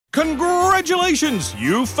Congratulations!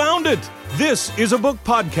 You found it! This is a book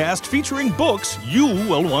podcast featuring books you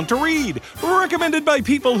will want to read. Recommended by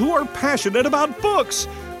people who are passionate about books.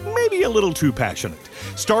 Maybe a little too passionate.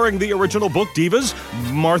 Starring the original book divas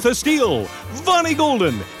Martha Steele, Vonnie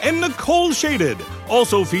Golden, and Nicole Shaded.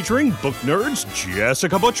 Also featuring book nerds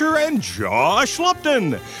Jessica Butcher and Josh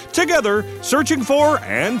Lupton. Together, searching for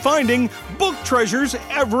and finding book treasures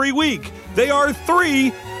every week. They are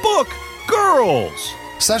 3 book girls.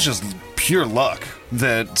 Such just pure luck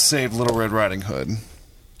that saved Little Red Riding Hood.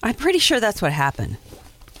 I'm pretty sure that's what happened.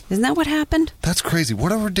 Isn't that what happened? That's crazy.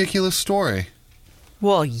 What a ridiculous story.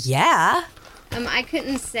 Well, yeah. I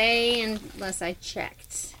couldn't say unless I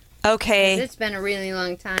checked. Okay. 'Cause it's been a really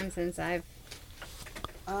long time since I've...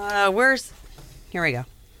 Here we go.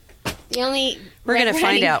 The only... We're going to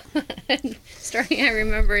find out. story I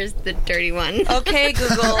remember is the dirty one. Okay,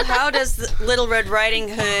 Google, how does Little Red Riding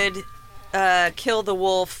Hood kill the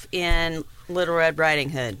wolf in Little Red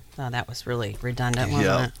Riding Hood? Oh, that was really redundant,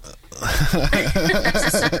 wasn't it?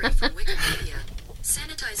 This is separate from Wikipedia.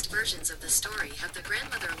 Sanitized versions of the story have the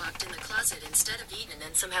grandmother locked in the closet instead of eaten,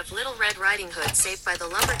 and some have Little Red Riding Hood saved by the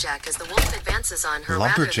lumberjack as the wolf advances on her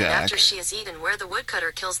rather than after she is eaten, where the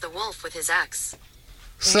woodcutter kills the wolf with his axe.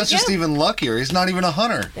 So that's just even luckier. He's not even a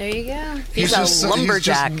hunter. There you go. He's a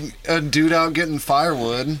lumberjack. He's just a dude out getting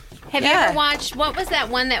firewood. Have you ever watched, what was that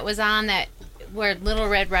one that was on that, where Little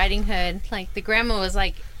Red Riding Hood, like the grandma was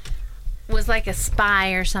like a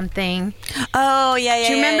spy or something? Oh, yeah.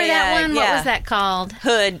 Do you remember that one? Yeah. What was that called?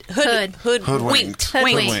 Hoodwinked.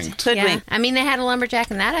 Hoodwinked. Yeah. I mean, they had a lumberjack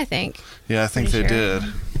in that, I think. Yeah, I think they did.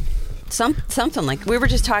 Something like, we were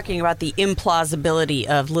just talking about the implausibility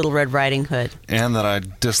of Little Red Riding Hood. And that I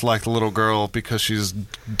dislike the little girl because she's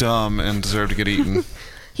dumb and deserved to get eaten.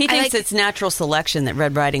 He thinks it's natural selection that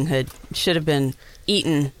Red Riding Hood should have been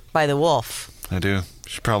eaten by the wolf. I do.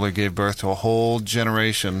 She probably gave birth to a whole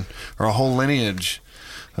generation or a whole lineage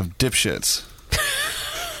of dipshits.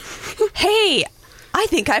 Hey, I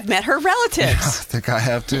think I've met her relatives. Yeah, I think I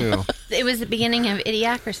have too. It was the beginning of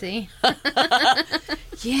Idiocracy.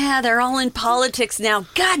 Yeah, they're all in politics now.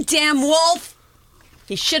 Goddamn wolf!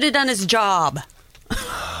 He should have done his job.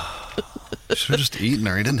 Should have just eaten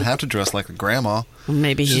her. He didn't have to dress like a grandma.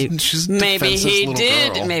 Maybe he did. Girl.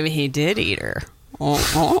 Maybe he did eat her.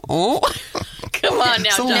 Oh. Come on now,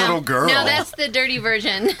 It's a John. little girl. No, that's the dirty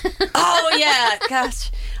version. Oh yeah,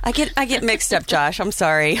 gosh, I get mixed up, Josh. I'm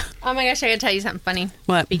sorry. Oh my gosh, I gotta tell you something funny.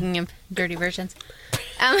 What? Speaking of dirty versions.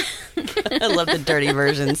 I love the dirty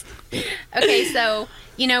versions. Okay, so,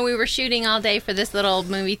 we were shooting all day for this little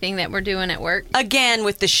movie thing that we're doing at work. Again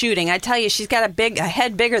with the shooting, I tell you, she's got a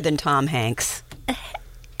head bigger than Tom Hanks. I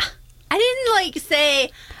didn't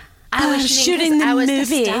say I was shooting the I was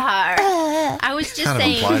movie. the star. I was just Kind of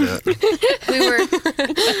saying implied it. we were.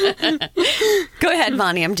 Go ahead,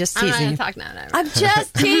 Bonnie. I'm just I'm not teasing. gonna talk now. I'm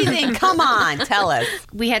just teasing. Come on, tell us.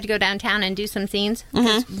 We had to go downtown and do some scenes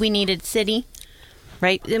because we needed city.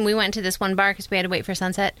 Right. Then we went to this one bar because we had to wait for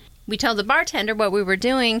sunset. We told the bartender what we were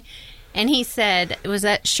doing, and he said, "Was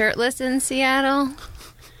that shirtless in Seattle?"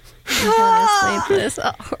 It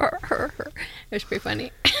was pretty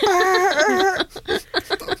funny.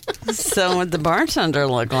 So would the bartender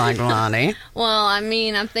look like, Lonnie? Well, I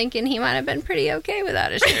mean, I'm thinking he might have been pretty okay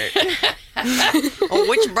without a shirt. Oh,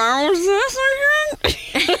 which bar was this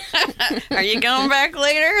again? Are you going back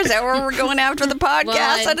later? Is that where we're going after the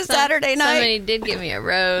podcast on a Saturday night? Somebody did give me a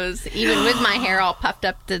rose, even with my hair all puffed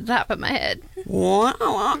up to the top of my head.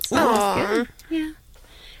 Wow. So that was good. Yeah.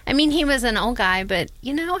 I mean, he was an old guy, but,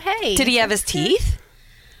 hey. Did he have his teeth?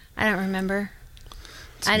 I don't remember.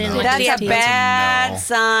 I didn't look That's at his a teeth. bad no.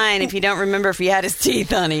 sign if you don't remember if he had his teeth,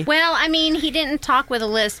 honey. Well, I mean, he didn't talk with a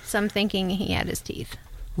lisp, so I'm thinking he had his teeth.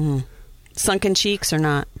 Sunken cheeks or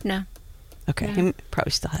not? No. Okay, he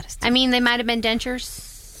probably still had his teeth. I mean, they might have been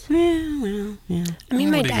dentures. Yeah, well, yeah. I mean,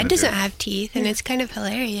 my What are you dad gonna doesn't do? have teeth, and it's kind of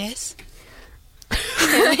hilarious.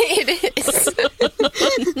 It is.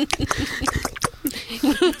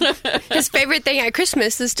 His favorite thing at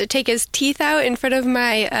Christmas is to take his teeth out in front of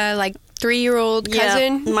my 3-year-old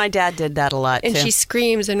cousin. Yeah, my dad did that a lot, And too. she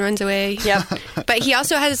screams and runs away. Yep. But he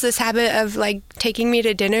also has this habit of taking me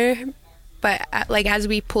to dinner. But as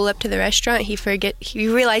we pull up to the restaurant, he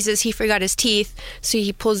realizes he forgot his teeth, so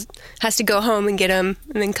he has to go home and get them,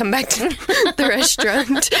 and then come back to the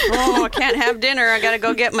restaurant. Oh, I can't have dinner. I got to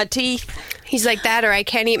go get my teeth. He's like that, or I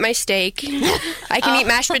can't eat my steak. I can eat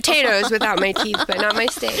mashed potatoes without my teeth, but not my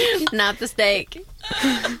steak. Not the steak.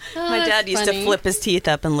 My dad used to flip his teeth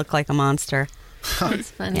up and look like a monster.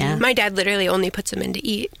 That's funny. Yeah. My dad literally only puts them in to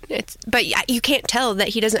eat. But you can't tell that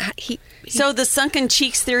he doesn't. So the sunken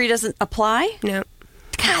cheeks theory doesn't apply? No.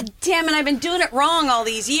 God damn it! I've been doing it wrong all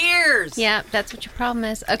these years. Yeah, that's what your problem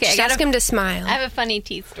is. Okay, Just ask him to smile. I have a funny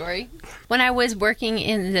teeth story. When I was working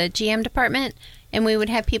in the GM department, and we would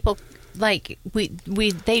have people like they'd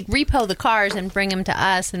repo the cars and bring them to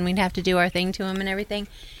us, and we'd have to do our thing to them and everything.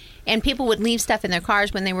 And people would leave stuff in their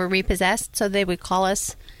cars when they were repossessed, so they would call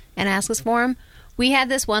us and ask us for them. We had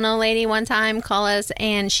this one old lady one time call us,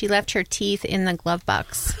 and she left her teeth in the glove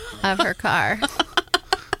box of her car.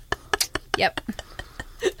 Yep.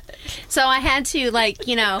 So I had to,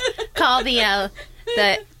 call the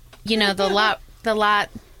lot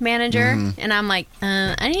manager, and I'm like,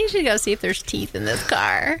 I need you to go see if there's teeth in this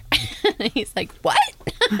car. He's like, what?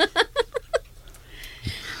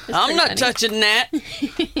 I'm not touching that.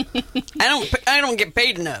 I don't get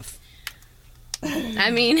paid enough.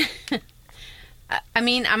 I mean,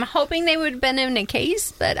 I'm hoping they would have been in a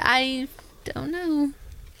case, but I don't know.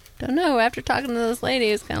 Don't know. After talking to this lady,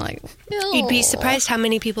 it's kind of like, ew. You'd be surprised how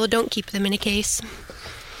many people don't keep them in a case.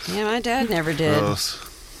 Yeah, my dad never did. Gross.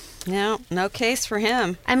 No case for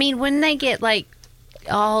him. I mean, when they get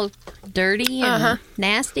all dirty and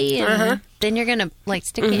nasty, and then you're gonna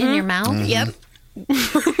stick it in your mouth. Yep.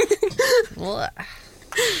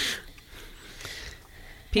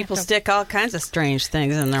 People stick all kinds of strange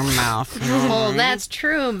things in their mouth. Well, that's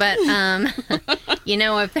true, but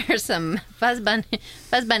if there's some fuzz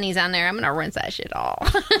bunnies on there, I'm gonna rinse that shit off.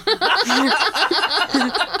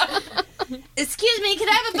 Excuse me, can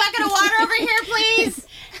I have a bucket of water over here, please?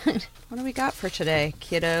 What do we got for today?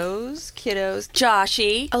 Kiddos.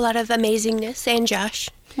 Joshy. A lot of amazingness, and Josh,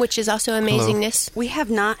 which is also amazingness. We have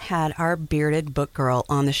not had our bearded book girl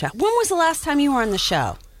on the show. When was the last time you were on the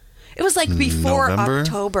show? It was before November?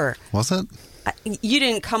 October. Was it? You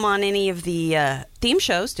didn't come on any of the theme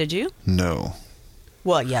shows, did you? No.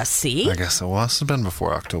 Well, yeah, see? I guess it must have been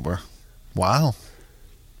before October. Wow.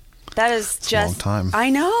 That is It's just... a long time. I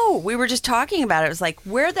know. We were just talking about it. It was like,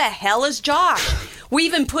 where the hell is Josh? We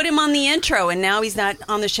even put him on the intro, and now he's not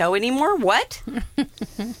on the show anymore? What?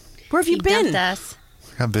 Where have you been? Dumped us.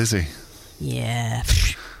 I got busy. Yeah.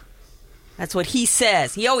 That's what he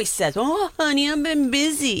says. He always says, oh, honey, I've been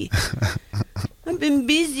busy. I've been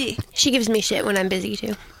busy. She gives me shit when I'm busy,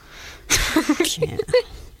 too. Yeah.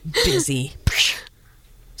 Busy.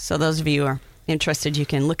 So those of you who are interested, you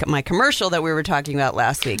can look at my commercial that we were talking about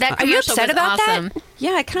last week. That Are you commercial upset was about that? awesome.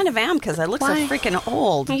 Yeah, I kind of am because I look Why? so freaking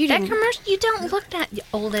old. You That didn't. commercial, you don't look that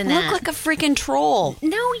old in I that. look like a freaking troll.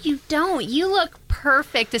 No, you don't. You look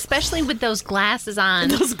perfect, especially with those glasses on.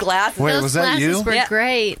 Those glasses. Wait, Those was that glasses you? were Yeah.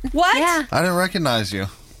 great. What? Yeah. I didn't recognize you.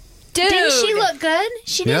 Dude. Didn't she look good?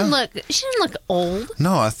 She didn't Yeah. look old.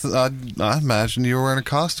 No, I imagined you were wearing a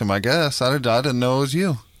costume, I guess. I didn't know it was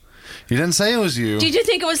you. You didn't say it was you. Did you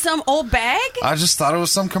think it was some old bag? I just thought it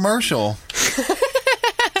was some commercial.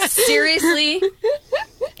 Seriously?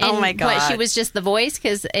 Oh, And my God. What, she was just the voice?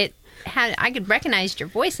 Because I could recognize your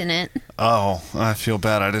voice in it. Oh, I feel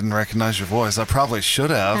bad. I didn't recognize your voice. I probably should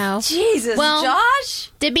have. Oh. Jesus, Well-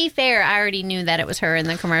 Josh. To be fair, I already knew that it was her in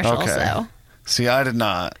the commercial, Okay. so. See, I did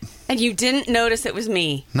not. And you didn't notice it was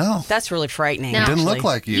me. No. That's really frightening. No. It didn't actually. look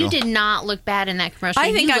like you. You did not look bad in that commercial.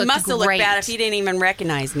 I think You I looked must have looked great. bad if you didn't even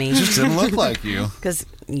recognize me. It just didn't look like you. Because,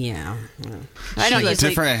 yeah. I She don't had usually...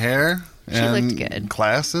 different hair and looked good.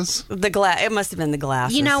 glasses. It must have been the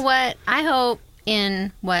glasses. You know what? I hope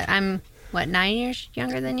I'm 9 years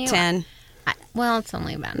younger than you? 10. Well, it's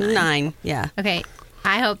only about 9. 9, yeah. Okay.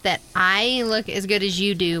 I hope that I look as good as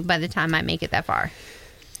you do by the time I make it that far.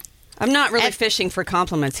 I'm not really fishing for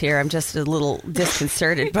compliments here. I'm just a little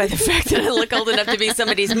disconcerted by the fact that I look old enough to be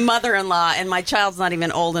somebody's mother-in-law, and my child's not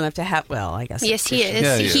even old enough to have... Well, I guess... Yes, he is.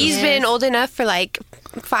 Yeah, he is. He's been old enough for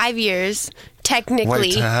 5 years, technically.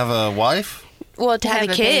 Wait, to have a wife? Well, to have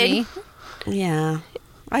a kid. baby. Yeah.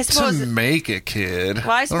 I To suppose... make a kid. Well,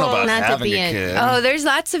 I don't know about suppose not to having be a a- kid. Oh, there's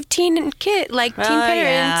lots of teen Well, parents.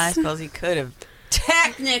 yeah, I suppose he could have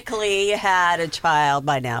technically had a child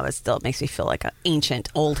by now, but still it makes me feel like an ancient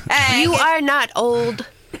old hag. You are not old.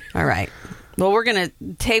 All right. Well, we're going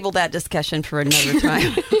to table that discussion for another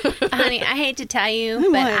time. Honey, I hate to tell you,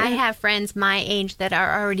 but I have friends my age that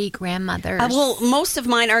are already grandmothers. Well, most of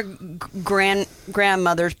mine are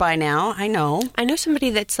grandmothers by now. I know. I know somebody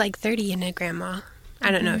that's 30 and a grandma.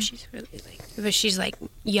 I don't know if she's really but she's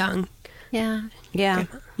young. Yeah. Yeah.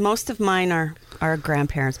 Most of mine are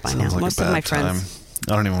grandparents by Sounds now. like Most a of bad my time. friends.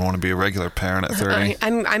 I don't even want to be a regular parent at 30.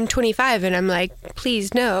 I'm 25 and I'm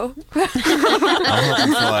please no. I'm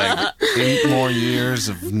hoping for 8 more years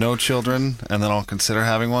of no children, and then I'll consider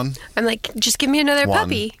having one. I'm just give me another One.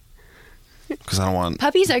 puppy. Because I don't want...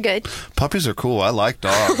 Puppies are good. Puppies are cool. I like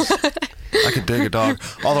dogs. I could dig a dog.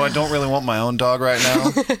 Although I don't really want my own dog right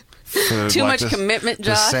now. For, Too much the- commitment, The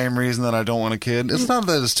Josh? same reason that I don't want a kid. It's not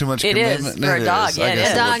that it's too much It is. commitment. For a dog, yeah, I it guess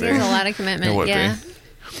is. it Dog would is be. a lot of commitment. It would yeah.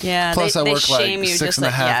 be. Yeah, Plus, they I work shame like you 6 just and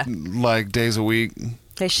a half yeah. like days a week.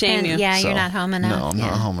 They shame And, you. yeah, so- you're not home enough. No, I'm yeah.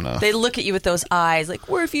 not home enough. They look at you with those eyes like,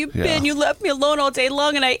 where have you Yeah. been? You left me alone all day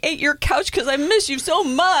long and I ate your couch because I miss you so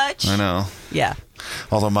much. I know. Yeah.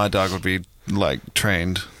 Although my dog would be like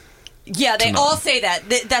trained. Yeah, they all say that.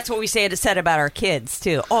 That's what we said about our kids,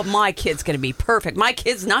 too. Oh, my kid's going to be perfect. My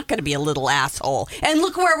kid's not going to be a little asshole. And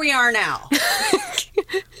look where we are now.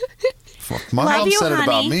 My Love mom you, said it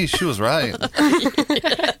about honey. me. She was right.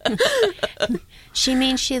 She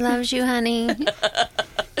means she loves you, honey.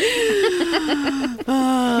 Martha,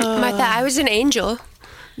 I was an angel.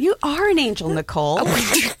 You are an angel, Nicole.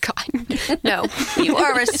 God, no. You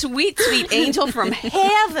are a sweet, sweet angel from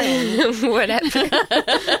heaven. Whatever.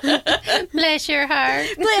 Bless your heart.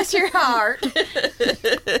 Bless your heart.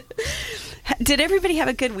 Did everybody have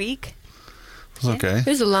a good week? It was okay. It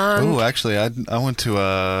was long. Oh, actually, I went to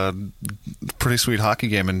a pretty sweet hockey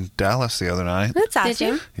game in Dallas the other night. That's awesome. Did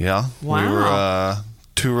you? Yeah. Wow. We were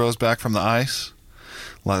 2 rows back from the ice.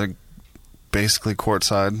 Like, basically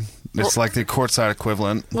courtside. It's like the courtside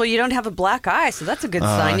equivalent. Well, you don't have a black eye, so that's a good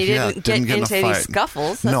sign. You Yeah, didn't get in a into any fight.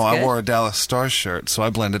 scuffles. That's No, I good. wore a Dallas Stars shirt, so I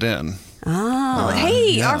blended in. Oh,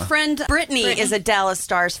 hey, yeah. our friend Brittany is a Dallas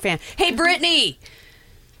Stars fan. Hey, Brittany,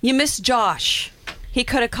 you missed Josh. He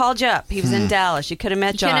could have called you up. He was in Dallas. You could have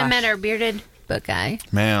met You Josh. could have met our bearded book guy,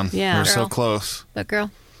 Man, Yeah. we were so Girl. close. book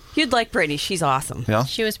girl. You'd like Brittany. She's awesome. Yeah.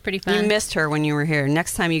 She was pretty You fun. missed her when you were here.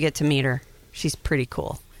 Next time you get to meet her, she's pretty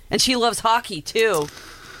cool. And she loves hockey, too.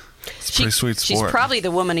 It's a pretty sweet She's sport. probably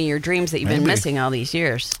the woman of your dreams that you've been Maybe. missing all these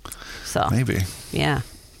years. So, Maybe. yeah.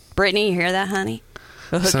 Brittany, you hear that, honey?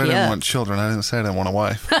 We'll I hook said I you didn't up. want children. I didn't say I didn't want a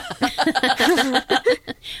wife.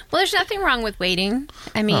 Well, there's nothing wrong with waiting.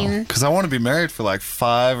 I mean, Because I want to be married for like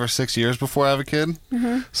 5 or 6 years before I have a kid.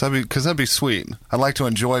 Mm-hmm. So that'd be sweet. I'd like to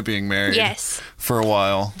enjoy being married. Yes. For a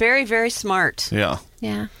while. Very, very smart. Yeah.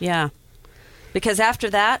 yeah. Yeah. Because after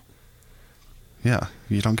that, Yeah.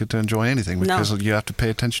 You don't get to enjoy anything because you have to pay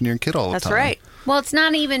attention to your kid all the that's time. right. Well, it's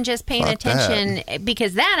not even just paying Fuck attention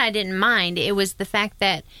because that I didn't mind. It was the fact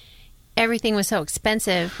that everything was so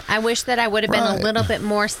expensive. I wish that I would have been a Right. little bit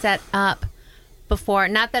more set up before.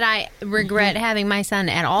 Not that I regret having my son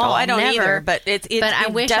at all. Oh, I don't never. either, but it I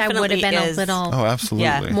wish I would have been definitely is. a little Oh, absolutely.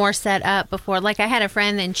 Yeah. more set up before. Like I had a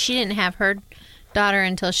friend and she didn't have her daughter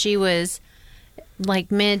until she was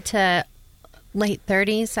like mid to late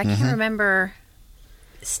 30s. I Mm-hmm. can't remember.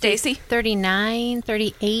 Stacy? 39,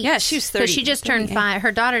 38. Yeah, she was So 30 she just turned 38. 5.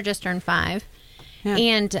 Her daughter just turned 5. Yeah.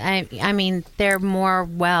 And I mean, they're more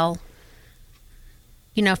well,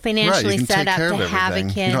 Right. You financially can set take up care to of have a everything.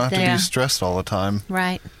 kid. You don't have to than- be stressed all the time.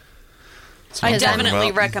 right. That's what I I'm talking definitely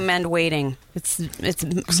about. recommend waiting. It's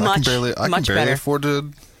 'Cause much, I can barely much better. afford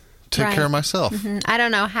to take Right. care of myself. I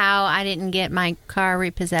don't know how I didn't get my car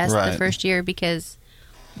repossessed the Right. first year because,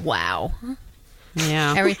 wow,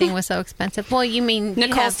 Yeah. everything was so expensive. Well, you mean you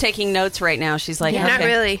Nicole's have taking notes right now. She's like, Yeah. okay, Not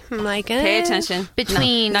really. I'm like, pay attention.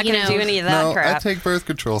 Between, not you going to know- do any of that No, I crap. take birth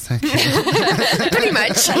control. Thank you. Pretty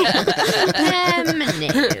much. no.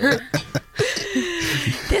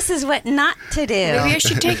 This is what not to do. Maybe I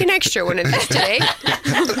should take an extra one of these today.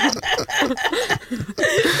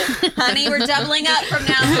 Honey, we're doubling up from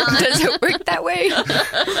now on. Does it work that way?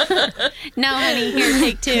 No, honey, here,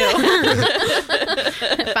 take 2.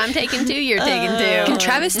 If I'm taking 2, you're taking 2. Can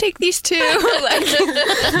Travis take these two? Like,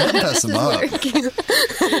 Mess them up.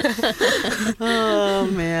 Oh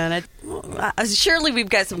man! Surely we've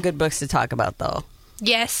got some good books to talk about, though.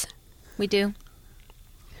 yes, We do.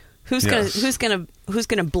 Who's Yes.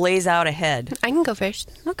 gonna blaze out ahead? I can go first.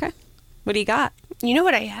 Okay, what do you got? You know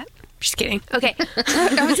what I had? Just kidding. Okay.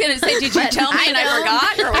 I was gonna say, did you tell me and I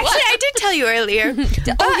forgot, or Actually, what? I did tell you earlier.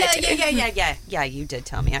 Oh yeah. You did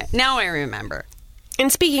tell me. Now I remember.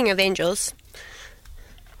 And speaking of angels,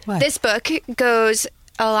 What? this book goes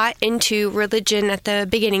a lot into religion at the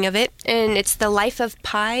beginning of it, and it's The Life of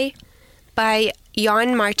Pi by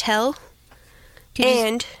Jan Martel.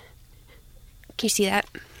 And can you see that?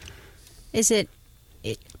 Is it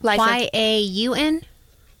Life of- Y-A-U-N?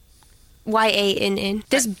 Yann.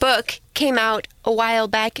 This book came out a while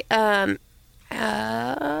back.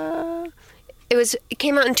 It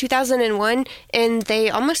came out in 2001, and they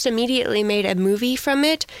almost immediately made a movie from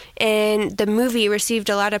it, and the movie received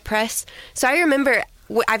a lot of press. So I remember,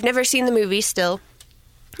 I've never seen the movie still,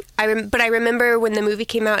 but I remember when the movie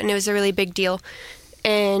came out, and it was a really big deal.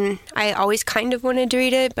 and I always kind of wanted to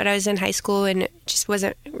read it, but I was in high school and it just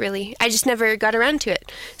wasn't really, I just never got around to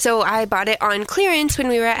it. So I bought it on clearance when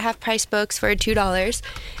we were at Half Price Books for $2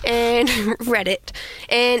 and read it.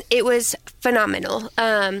 And it was phenomenal.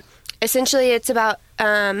 Essentially, it's about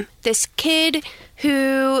this kid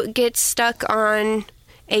who gets stuck on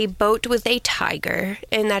a boat with a tiger,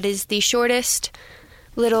 and that is the shortest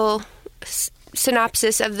little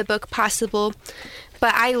synopsis of the book possible.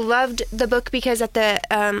 But I loved the book because at the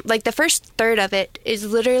the first third of it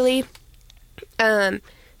is literally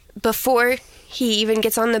before he even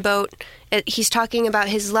gets on the boat. He's talking about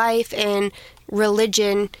his life and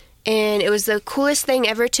religion, and it was the coolest thing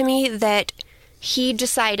ever to me that he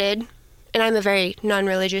decided, and I'm a very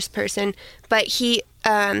non-religious person, but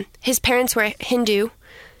his parents were Hindu,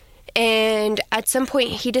 and at some point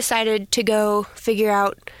he decided to go figure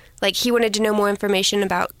out, like, he wanted to know more information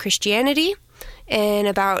about Christianity and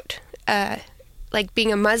about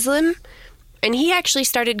being a Muslim, and he actually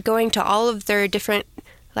started going to all of their different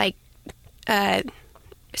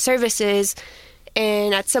services,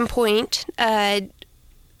 and at some point the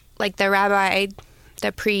rabbi,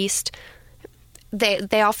 the priest,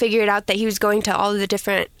 they all figured out that he was going to all of the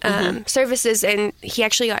different services, and he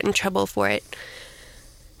actually got in trouble for it.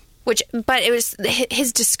 But it was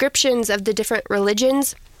his descriptions of the different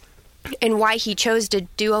religions and why he chose to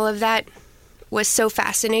do all of that was so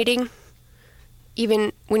fascinating,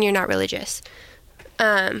 even when you're not religious.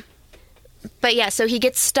 But yeah, so he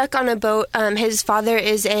gets stuck on a boat. His father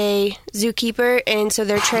is a zookeeper, and so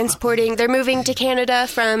they're moving to Canada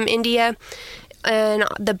from India, and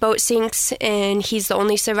the boat sinks, and he's the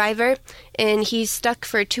only survivor, and he's stuck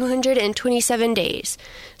for 227 days.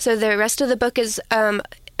 So the rest of the book is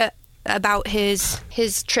about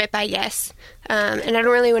his trip, I guess. And I don't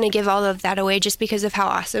really want to give all of that away just because of how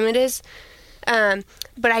awesome it is.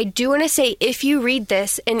 But I do want to say, if you read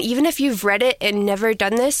this, and even if you've read it and never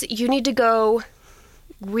done this, you need to go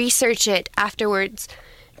research it afterwards,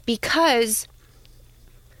 because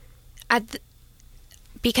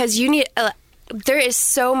you need. There is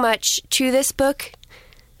so much to this book,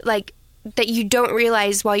 that you don't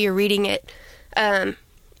realize while you're reading it.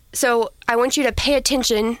 So I want you to pay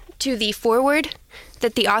attention to the foreword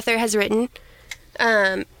that the author has written,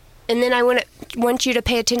 and then I want you to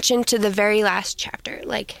pay attention to the very last chapter,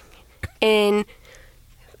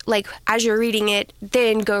 as you're reading it.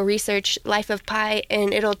 Then go research Life of Pi,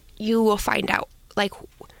 and you will find out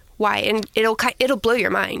why, and it'll blow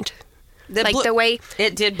your mind. The way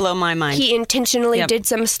it did blow my mind. He intentionally did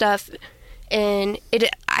some stuff, and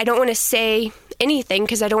I don't want to say anything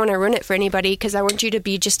because I don't want to ruin it for anybody, because I want you to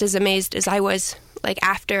be just as amazed as I was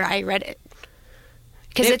after I read it,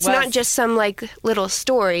 because it's not just some little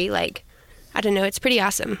story. I don't know, it's pretty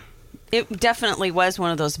awesome. It definitely was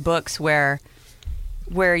one of those books where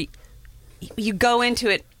you go into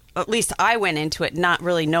it, at least I went into it not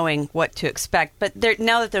really knowing what to expect, but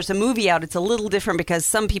now that there's a movie out, it's a little different because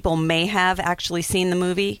some people may have actually seen the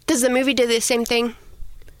movie. Does the movie do the same thing?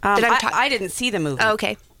 I didn't see the movie. Oh,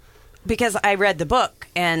 okay. Because I read the book,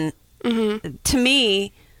 and to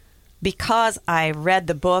me, because I read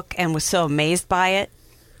the book and was so amazed by it,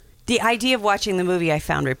 the idea of watching the movie I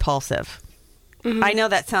found repulsive. I know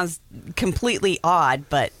that sounds completely odd,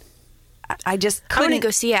 but I just couldn't. I want to go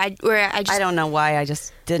see it. I don't know why. I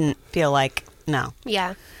just didn't feel no.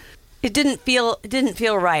 Yeah. It didn't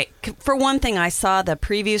feel right. For one thing, I saw the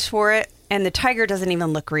previews for it, and the tiger doesn't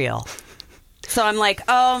even look real. So I'm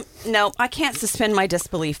oh, no, I can't suspend my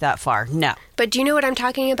disbelief that far. No. But do you know what I'm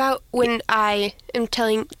talking about when I am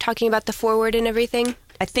talking about the foreword and everything?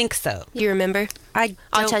 I think so. You remember?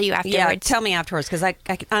 I'll tell you afterwards. Yeah, tell me afterwards, because I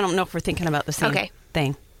don't know if we're thinking about the same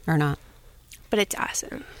thing or not. But it's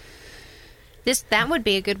awesome. That would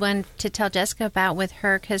be a good one to tell Jessica about with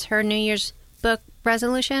her, because her New Year's book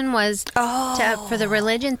resolution was for the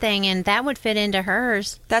religion thing, and that would fit into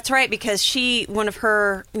hers. That's right, because one of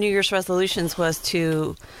her New Year's resolutions was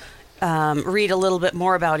to read a little bit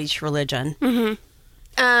more about each religion.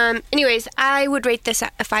 Anyways, I would rate this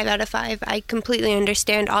a 5 out of 5. I completely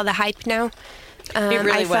understand all the hype now. It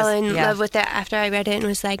really I fell in love with it after I read it and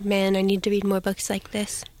was like, man, I need to read more books like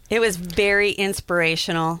this. It was very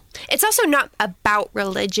inspirational. It's also not about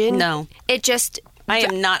religion. No. It just... I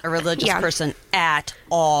am not a religious person at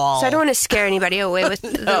all. So I don't want to scare anybody away with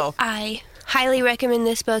No. I highly recommend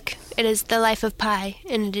this book. It is The Life of Pi,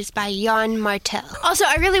 and it is by Jan Martel. Also,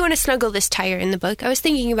 I really want to snuggle this tiger in the book. I was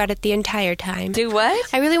thinking about it the entire time. Do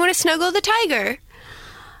what? I really want to snuggle the tiger.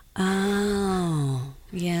 Oh,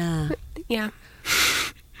 yeah. Yeah.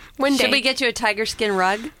 One day. Should we get you a tiger skin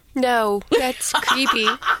rug? No, that's creepy.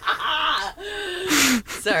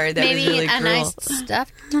 Sorry, that was Maybe really a cruel. nice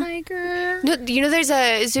stuffed tiger. No, you know, there's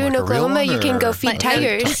a zoo in Like a real Oklahoma. one, You can or- go feed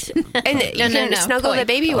tigers, and you can snuggle toy. the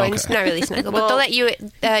baby ones. Okay. Not really snuggle, but they'll let you.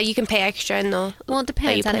 You can pay extra, and they'll. Well, it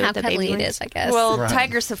let you depends on play how with the cuddly baby it ones. is, I guess. Well, Right.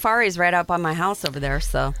 Tiger Safari's right up on my house over there,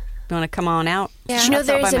 so you want to come on out? Did you know That's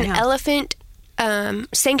out there's by my an house. elephant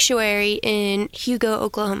sanctuary in Hugo,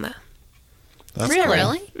 Oklahoma? That's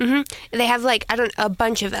Really? cool. They have like a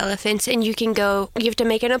bunch of elephants, and you can go. You have to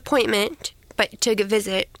make an appointment, but to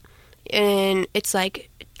visit, and it's like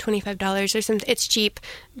 $25 or something. It's cheap,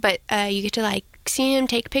 but you get to like see them,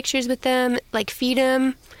 take pictures with them, like feed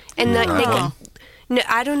them, and like they Wow. can. No,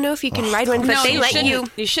 I don't know if you can ride one, but No, they you let shouldn't. you.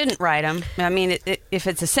 You shouldn't ride them. I mean, if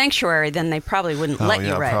it's a sanctuary, then they probably wouldn't Oh, let you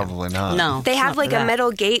yeah, ride 'em. probably not. No, They it's have not for like a that.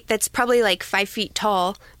 metal gate that's probably like 5 feet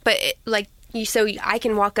tall, but so I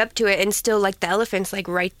can walk up to it and still like the elephant's like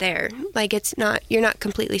right there. Like it's not, you're not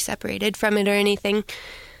completely separated from it or anything.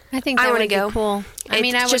 I think I that wanna would be go. cool. I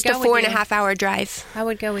mean, I It's would just go a with 4.5 hour drive. I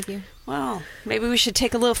would go with you. Well, maybe we should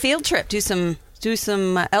take a little field trip. Do some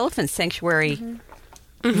elephant sanctuary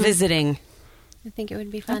visiting. I think it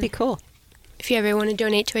would be fun. That'd be cool. If you ever want to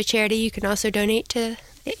donate to a charity, you can also donate to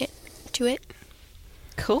it.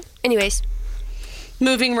 Cool. Anyways,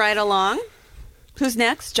 Moving right along. Who's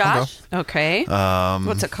next? Josh? Okay.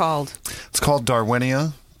 What's it called? It's called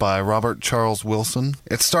Darwinia by Robert Charles Wilson.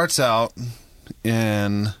 It starts out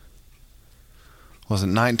in, was it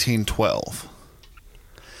 1912?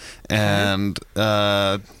 And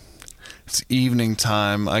it's evening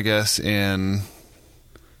time, I guess, on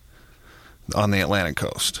the Atlantic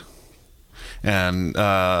coast. And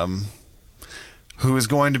who is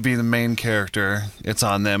going to be the main character? It's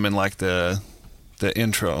on them in like the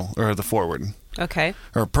intro or the forward Okay.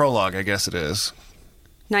 or prologue, I guess it is,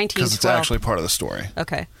 because 1912. it's actually part of the story.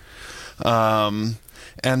 Okay.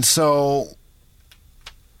 And so,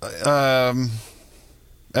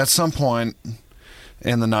 at some point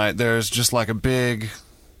in the night, there's just like a big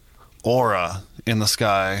aura in the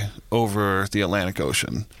sky over the Atlantic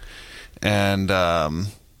Ocean, and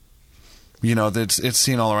it's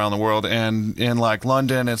seen all around the world. And in like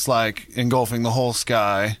London, it's like engulfing the whole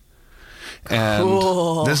sky. And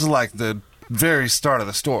Cool. this is like the very start of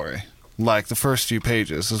the story. Like the first few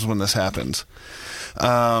pages is when this happens.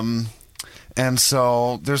 And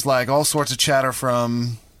so there's like all sorts of chatter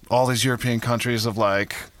from all these European countries of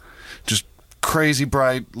like just crazy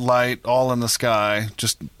bright light all in the sky,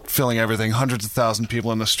 just filling everything, hundreds of thousands of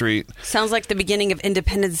people in the street. Sounds like the beginning of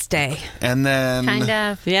Independence Day. And then Kind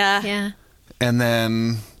of. Yeah. Yeah. and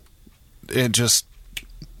then it just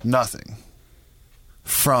nothing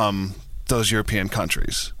from those European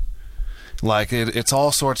countries. Like it's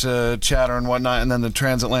all sorts of chatter and whatnot, and then the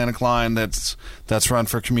transatlantic line that's run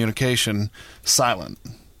for communication, silent.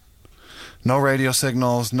 No radio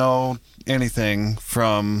signals, no anything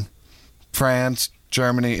from France,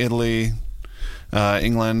 Germany, Italy,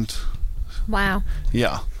 England. Wow.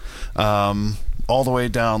 Yeah. All the way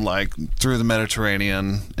down like through the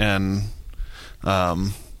Mediterranean and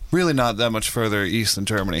really not that much further east than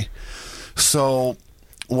Germany. So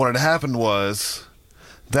what had happened was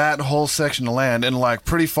that whole section of land and like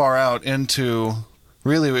pretty far out into,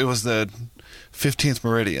 really it was the 15th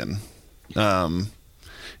meridian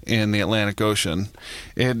in the Atlantic Ocean.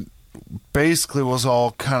 It basically was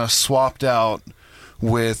all kind of swapped out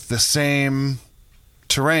with the same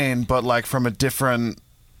terrain, but like from a different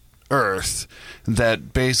Earth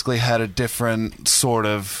that basically had a different sort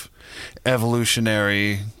of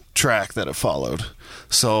evolutionary track that it followed.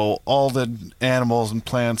 So all the animals and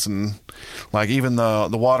plants and like even the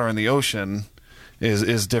water in the ocean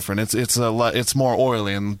is different. It's more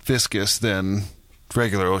oily and viscous than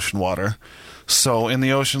regular ocean water. So in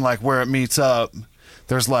the ocean, like where it meets up,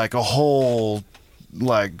 there's like a whole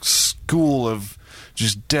like school of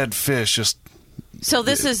just dead fish. Just So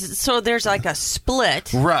there's like a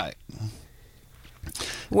split right.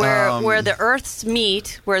 where the Earths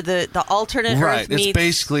meet, where the alternate Right. Earth meets. It's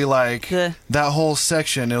basically like the- that whole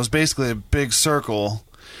section. It was basically a big circle.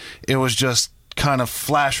 It was just kind of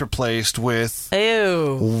flash replaced with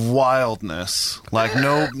Ew. wildness. Like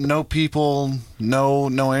no people,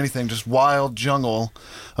 no anything. Just wild jungle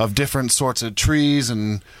of different sorts of trees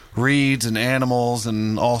and reeds and animals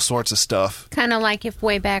and all sorts of stuff. Kind of like if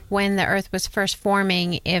way back when the Earth was first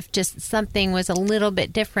forming, if just something was a little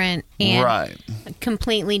bit different and Right.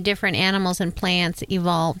 completely different animals and plants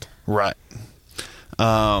evolved. Right.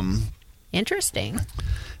 Interesting.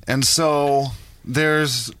 And so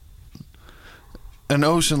there's an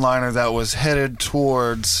ocean liner that was headed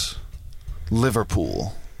towards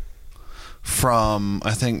Liverpool from,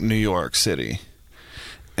 I think, New York City.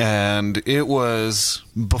 And it was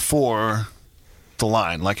before the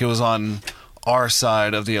line. Like, it was on our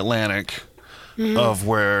side of the Atlantic of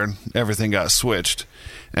where everything got switched.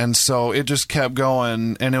 And so it just kept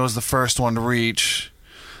going, and it was the first one to reach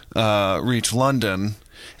London.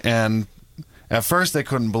 And at first they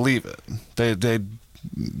couldn't believe it. They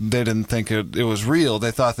didn't think it was real.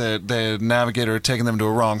 They thought that the navigator had taken them to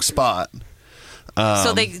a wrong spot.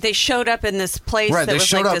 So they showed up in this place Right, that they was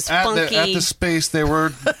showed like up this at funky... the space they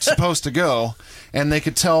were supposed to go, and they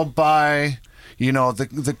could tell by,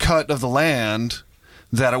 the cut of the land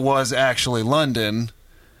that it was actually London,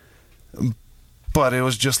 but it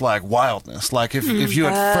was just like wildness. Like if you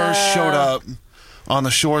had first showed up on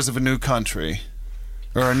the shores of a new country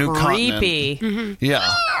or a new Creepy. continent.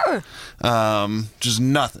 Yeah. Just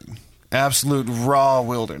nothing. Absolute raw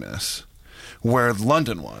wilderness where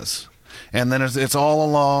London was. And then it's all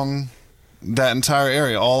along that entire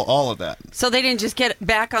area, all of that. So they didn't just get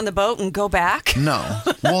back on the boat and go back? No.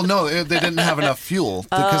 Well, no, they didn't have enough fuel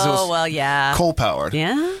because it was yeah. coal-powered.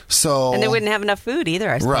 Yeah? So, And they wouldn't have enough food either,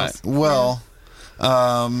 I suppose. Right. Well,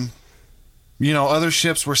 other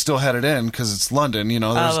ships were still headed in because it's London. There's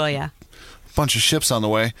yeah. a bunch of ships on the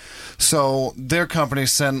way. So their company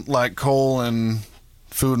sent, like, coal and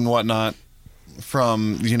food and whatnot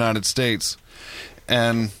from the United States.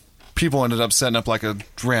 And people ended up setting up, like, a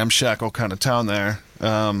ramshackle kind of town there.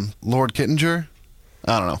 Lord Kittinger?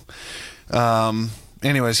 I don't know.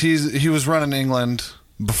 Anyways, he was running England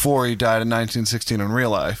before he died in 1916 in real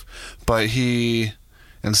life. But he,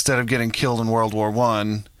 instead of getting killed in World War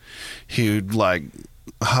I, he would, like,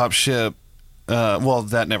 hop ship. Well,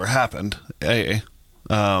 that never happened,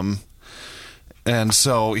 and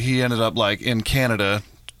so he ended up, like, in Canada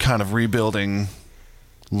kind of rebuilding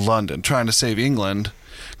London, trying to save England,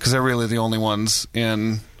 because they're really the only ones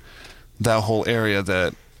in that whole area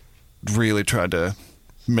that really tried to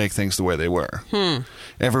make things the way they were.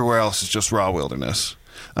 Everywhere else is just raw wilderness.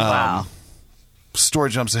 Wow. Story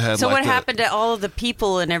jumps ahead. So like what happened to all of the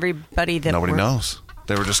people and everybody that Nobody were... knows.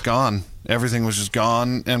 They were just gone. Everything was just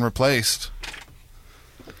gone and replaced.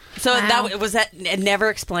 So Wow. was that never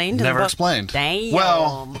explained? in the Never book? explained. Damn.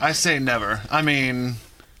 Well, I say never. I mean,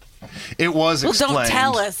 it was explained.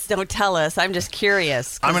 Don't tell us. I'm just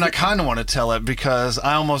curious. I mean, I kind of want to tell it because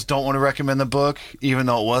I almost don't want to recommend the book, even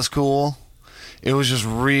though it was cool. It was just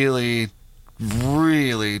really,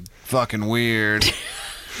 really fucking weird.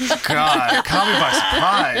 God, it caught me by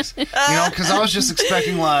surprise. Because I was just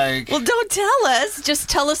expecting, like... Well, don't tell us. Just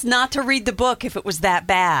tell us not to read the book if it was that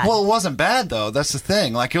bad. Well, it wasn't bad, though. That's the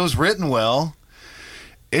thing. Like, it was written well.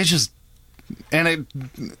 It just... And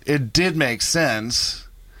it did make sense.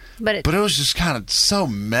 But it was just kind of so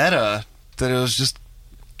meta that it was just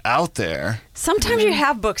out there. Sometimes you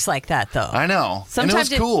have books like that, though. I know.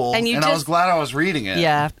 Sometimes and it was cool. and I was glad I was reading it.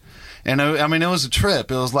 Yeah. And I mean, it was a trip.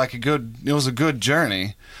 It was like it was a good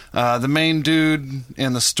journey. The main dude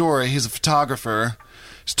in the story, he's a photographer.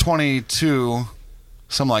 He's 22,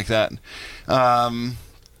 something like that.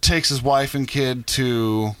 Takes his wife and kid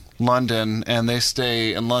to London, and they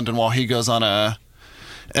stay in London while he goes on a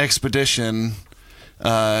expedition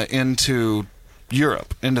into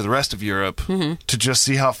Europe, into the rest of Europe, to just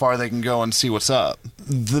see how far they can go and see what's up.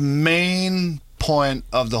 The main point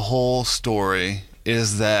of the whole story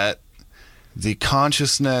is that the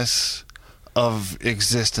consciousness of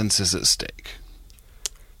existence is at stake.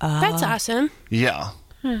 That's awesome. Yeah.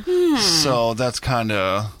 So that's kind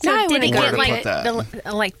of No, I did it wouldn't get go with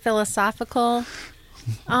like philosophical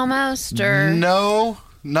almost, or No,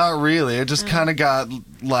 not really. It just kind of got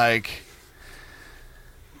like...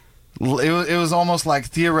 It was almost like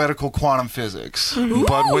theoretical quantum physics,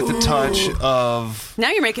 but with a touch of Now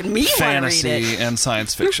you're making me want to read fantasy it. and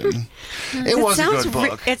science fiction. It was a good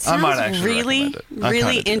book. It I might sounds actually really, recommend it. I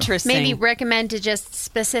really kinda do. interesting. maybe recommend to just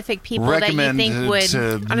specific people Recommend that you think would. to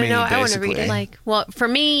I don't me, know, I wanna read basically. it. Like, well, for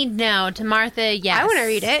me, no. To Martha, yes. I want to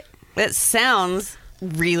read it. It sounds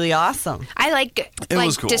really awesome. I like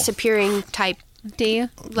was cool. disappearing type Do you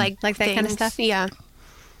like that kind of things. stuff? Yeah.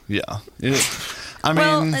 Yeah. I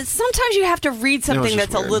Well, mean, sometimes you have to read something just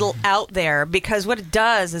that's weird. a little out there, because what it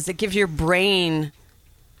does is it gives your brain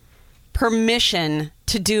permission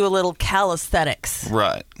to do a little calisthenics.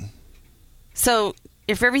 right. So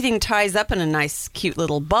if everything ties up in a nice, cute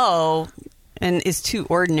little bow and is too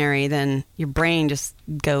ordinary, then your brain just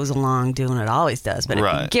goes along doing what it always does. But if you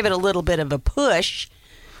Right. give it a little bit of a push,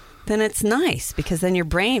 then it's nice, because then your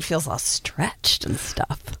brain feels all stretched and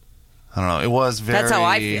stuff. I don't know. It was very... That's how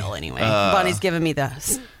I feel anyway. Bonnie's giving me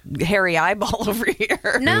the hairy eyeball over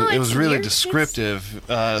here. No, it was really you're- descriptive,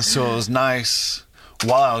 so it was nice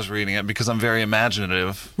while I was reading it because I'm very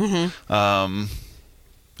imaginative. And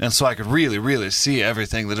so I could really, really see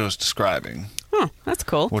everything that it was describing. That's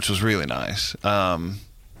cool. which was really nice. And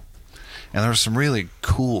there was some really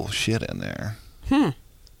cool shit in there.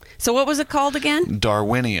 So what was it called again?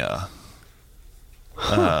 Darwinia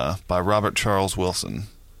by Robert Charles Wilson.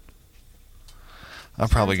 I'll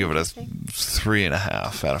probably give it a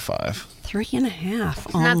 3.5 out of 5.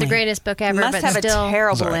 3.5. Not only. the greatest book ever, Must but have still. a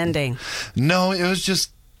terrible Sorry. ending. No, it was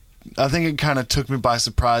just, I think it kind of took me by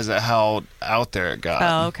surprise at how out there it got.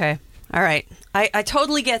 Oh, okay. All right. I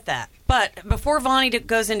totally get that. But before Vonnie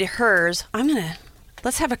goes into hers,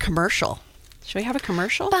 let's have a commercial. Should we have a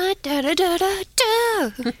commercial?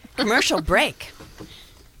 Ba-da-da-da-da. Commercial break.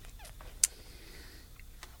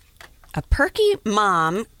 A perky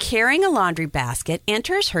mom carrying a laundry basket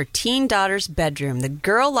enters her teen daughter's bedroom. The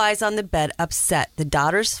girl lies on the bed upset.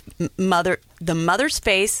 The mother's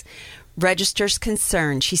face registers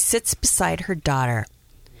concern. She sits beside her daughter.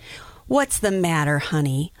 "What's the matter,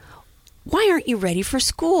 honey? Why aren't you ready for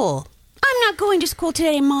school?" "I'm not going to school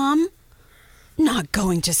today, Mom." "Not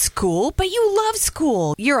going to school? But you love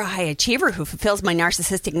school. You're a high achiever who fulfills my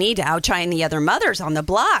narcissistic need to outshine the other mothers on the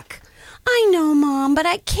block." "I know, Mom, but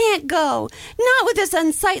I can't go. Not with this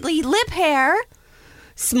unsightly lip hair."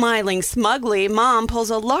 Smiling smugly, Mom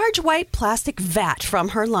pulls a large white plastic vat from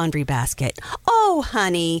her laundry basket. "Oh,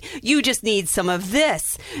 honey, you just need some of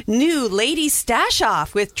this. New Lady Stash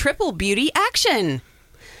Off with triple beauty action."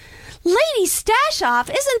 "Lady Stash Off?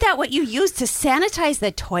 Isn't that what you use to sanitize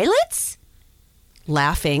the toilets?"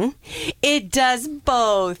 Laughing, "It does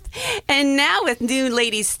both. And now with new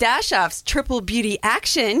Lady Stash Off's triple beauty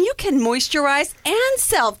action, you can moisturize and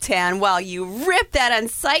self-tan while you rip that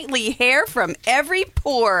unsightly hair from every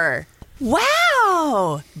pore."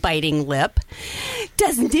 "Wow!" Biting lip.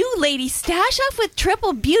 "Does new Lady Stash Off with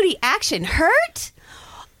triple beauty action hurt?"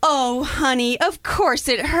 "Oh, honey, of course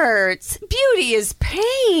it hurts. Beauty is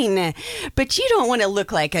pain. But you don't want to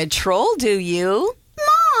look like a troll, do you?"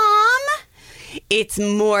 "Mom!" "It's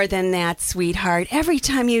more than that, sweetheart. Every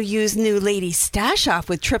time you use new Lady Stash Off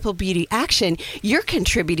with triple beauty action, you're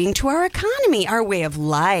contributing to our economy, our way of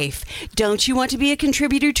life. Don't you want to be a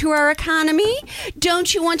contributor to our economy?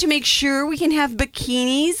 Don't you want to make sure we can have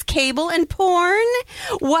bikinis, cable, and porn?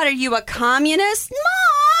 What are you, a communist?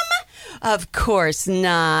 Mom! Of course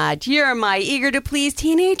not. You're my eager-to-please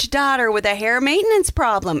teenage daughter with a hair maintenance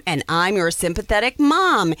problem, and I'm your sympathetic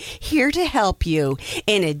mom, here to help you.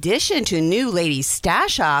 In addition to new Lady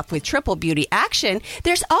Stash Off with triple beauty action,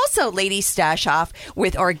 there's also Lady Stash Off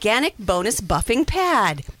with organic bonus buffing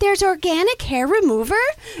pad. There's organic hair remover?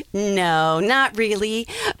 No, not really.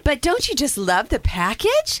 But don't you just love the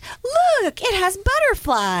package? Look, it has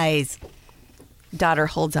butterflies. Daughter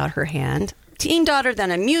holds out her hand. Teen daughter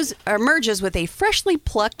then emerges with a freshly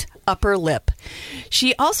plucked upper lip.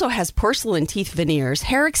 She also has porcelain teeth veneers,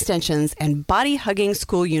 hair extensions, and body-hugging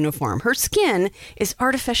school uniform. Her skin is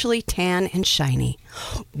artificially tan and shiny.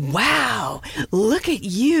 "Wow, look at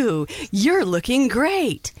you. You're looking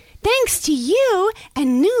great. Thanks to you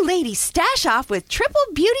and new Lady Stash Off with triple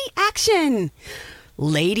beauty action."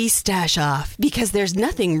 Lady Stash Off, because there's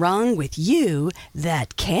nothing wrong with you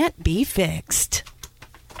that can't be fixed.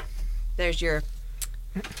 There's your...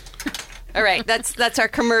 All right, that's our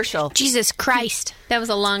commercial. Jesus Christ. That was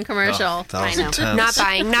a long commercial. Oh, that was I know. intense. Not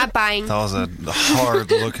buying, not buying. That was a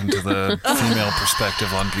hard look into the female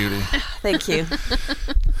perspective on beauty. Thank you.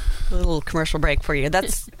 A little commercial break for you.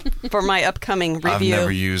 That's for my upcoming review. I've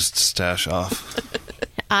never used Stash Off.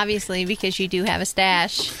 Obviously, because you do have a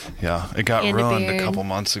stash. Yeah, it got And a ruined a beard. couple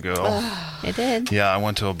months ago. It did. Yeah, I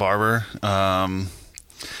went to a barber,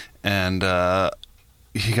 and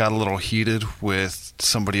he got a little heated with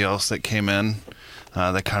somebody else that came in.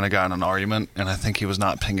 They kind of got in an argument, and I think he was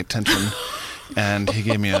not paying attention. And he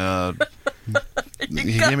gave me a...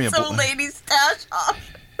 He gave me a... Lady Stash Off.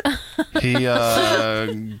 He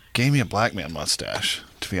gave me a black man mustache,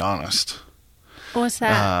 to be honest. What's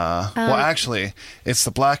that? Well, actually, it's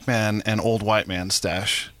the black man and old white man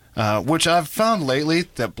stash. Which I've found lately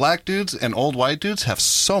that black dudes and old white dudes have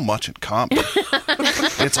so much in common.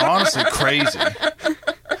 It's honestly crazy.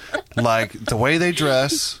 Like the way they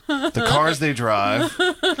dress, the cars they drive,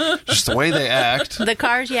 just the way they act. The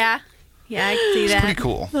cars, yeah. Yeah, I can see It's that. pretty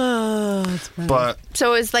cool. But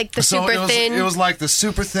So it was like the super thin. It was like the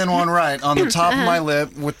super thin one, right, on the top of my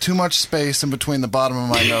lip with too much space in between the bottom of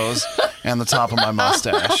my nose and the top of my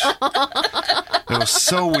mustache. It was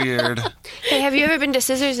so weird. Hey, have you ever been to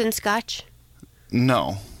Scissors and Scotch?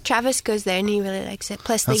 No. Travis goes there and he really likes it.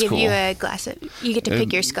 Plus, they That's give cool. you a glass of. You get to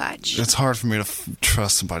pick your Scotch. It's hard for me to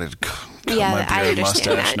trust somebody to cut Yeah, my I beard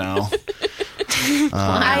understand mustache that. now.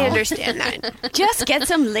 I understand that. Just get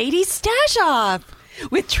some Lady Stash Off.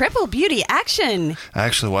 with triple beauty action. I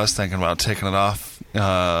actually was thinking about taking it off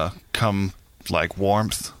come like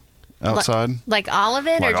warmth outside. Like all of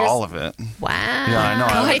it? Like or just, all of it. Wow. Yeah,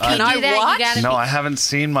 I know. If you Can do I that, watch? you gotta No, be... I haven't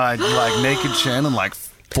seen my like naked chin in like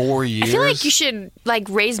 4 years. I feel like you should like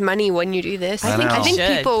raise money when you do this. I know. I think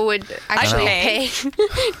Should. people would actually pay.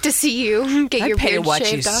 pay to see you get your Pay to beard watch you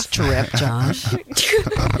shaved off. strip, Josh.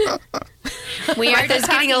 We are Martha's just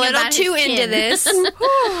getting a talking little about too his into chin.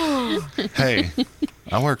 this. Hey,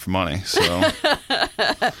 I work for money, so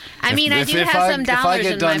I mean, I do have some if dollars I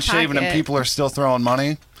get in done my shaving and pocket. people are still throwing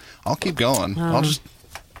money, I'll keep going. I'll just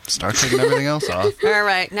start taking everything else off. All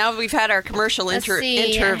right, now we've had our commercial Let's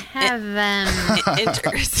see. I have,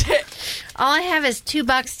 all I have is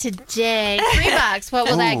 $2 today. $3. What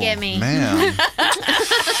will that Ooh, get me? Man,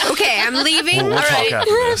 Okay, I'm leaving. we'll talk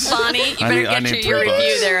after this. Bonnie, you I better need- I get need to your $3.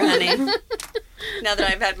 review there, honey. Now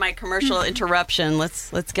that I've had my commercial interruption,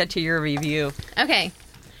 let's get to your review. Okay.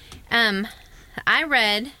 I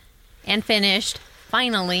read and finished,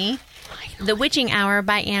 finally, The Witching Hour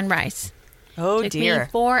by Anne Rice. Oh, Took dear. me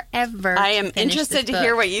forever. I am to finish interested this to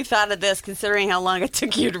hear book. what you thought of this, considering how long it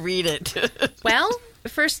took you to read it. Well,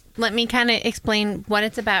 first, let me kind of explain what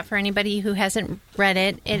it's about for anybody who hasn't read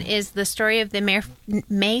it. It is the story of the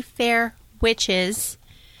Mayfair witches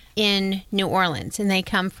in New Orleans, and they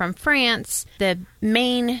come from France. The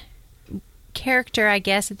main character, I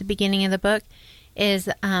guess, at the beginning of the book is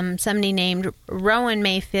somebody named Rowan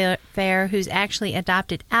Mayfair, who's actually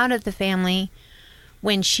adopted out of the family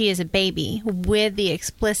when she is a baby, with the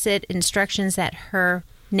explicit instructions that her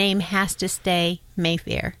name has to stay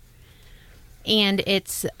Mayfair. And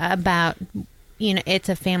it's about, it's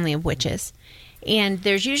a family of witches. And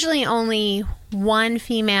there's usually only one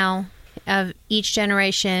female of each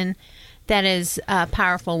generation that is a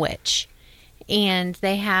powerful witch. And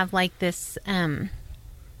they have like this,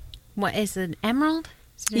 what is it, emerald?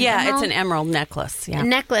 Is it an Yeah, emerald? it's an emerald necklace. Yeah. A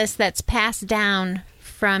necklace that's passed down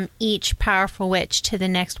from each powerful witch to the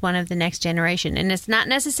next one of the next generation. And it's not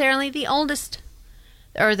necessarily the oldest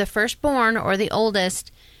or the firstborn or the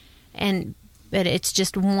oldest, but it's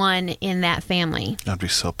just one in that family. I'd be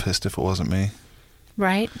so pissed if it wasn't me.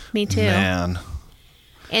 Right? Me too. Man,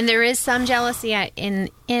 And there is some jealousy in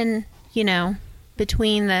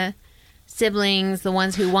between the siblings, the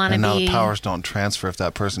ones who want to and now be. the powers don't transfer if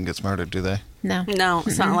that person gets murdered, do they? No. No,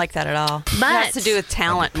 it's not like that at all. But- it has to do with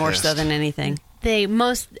talent I'm more so pissed. than anything.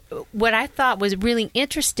 What I thought was really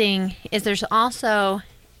interesting is there's also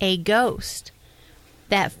a ghost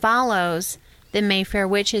that follows the Mayfair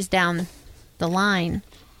witches down the line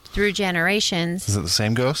through generations. Is it the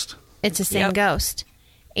same ghost? It's the same Yep. ghost.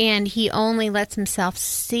 And he only lets himself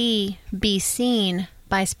be seen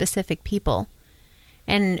by specific people.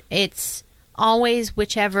 And it's always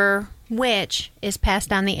whichever witch is passed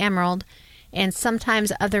down the emerald, and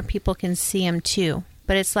sometimes other people can see him too.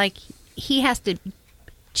 But it's like he has to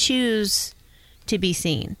choose to be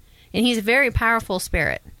seen. And he's a very powerful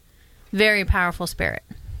spirit. Very powerful spirit.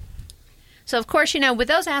 So, of course, with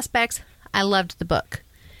those aspects, I loved the book.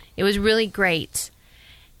 It was really great.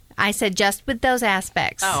 I said just with those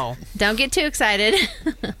aspects. Oh. Don't get too excited.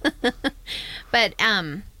 But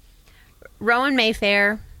Rowan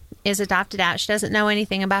Mayfair is adopted out. She doesn't know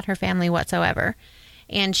anything about her family whatsoever.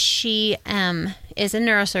 And she is a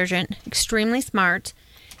neurosurgeon, extremely smart.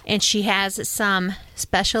 And she has some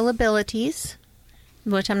special abilities,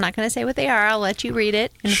 which I'm not going to say what they are. I'll let you read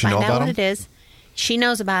it and Does she find know out about what them? it is. She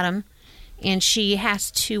knows about them, and she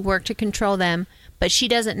has to work to control them. But she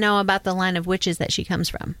doesn't know about the line of witches that she comes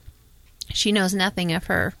from. She knows nothing of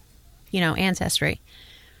her, ancestry.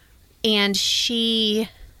 And she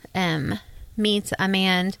meets a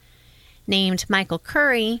man named Michael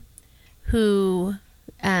Curry, who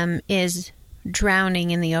is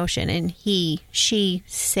drowning in the ocean, and she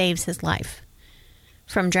saves his life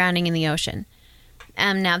from drowning in the ocean.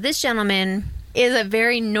 Now, this gentleman is a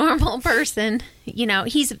very normal person.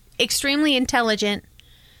 He's extremely intelligent,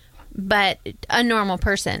 but a normal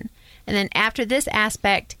person. And then after this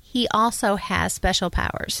aspect, he also has special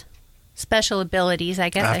powers, special abilities, I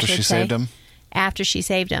guess After I should she say. saved him? After she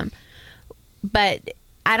saved him. But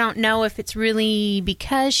I don't know if it's really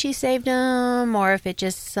because she saved him or if it's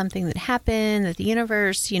just something that happened, that the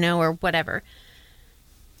universe, or whatever.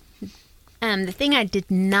 The thing I did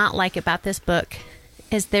not like about this book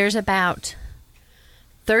is there's about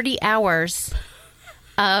 30 hours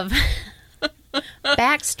of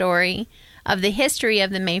backstory of the history of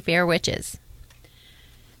the Mayfair witches.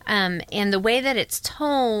 And the way that it's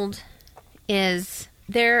told is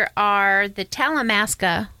there are the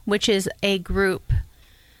Talamasca, which is a group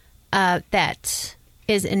that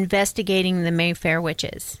is investigating the Mayfair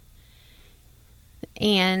witches.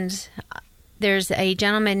 And there's a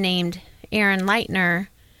gentleman named Aaron Leitner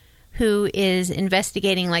who is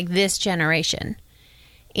investigating like this generation.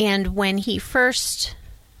 And when he first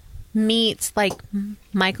meets like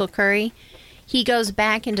Michael Curry, he goes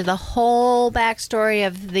back into the whole backstory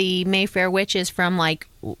of the Mayfair witches from like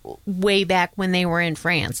way back when they were in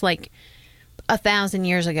France, like 1,000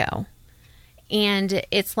 years ago. And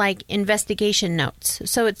it's like investigation notes.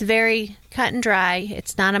 So it's very cut and dry.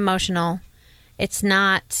 It's not emotional. It's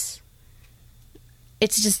just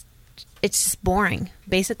boring.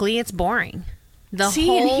 Basically, it's boring.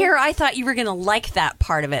 And here I thought you were going to like that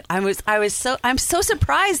part of it. I'm so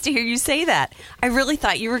surprised to hear you say that. I really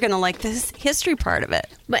thought you were going to like this history part of it.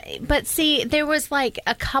 But see, there was like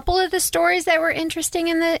a couple of the stories that were interesting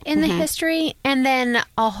in the history, and then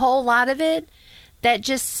a whole lot of it that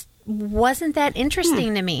just wasn't that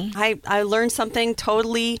interesting to me. I learned something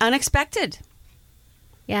totally unexpected.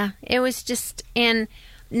 Yeah, it was just, and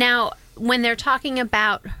now when they're talking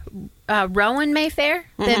about Rowan Mayfair,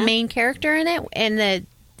 the main character in it, and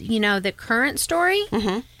the current story,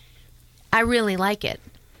 I really like it.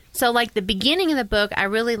 So like the beginning of the book, I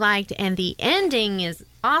really liked, and the ending is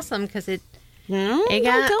awesome because it got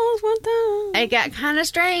kind of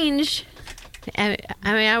strange. I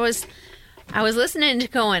mean, I was listening to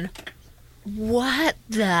going, what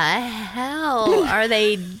the hell are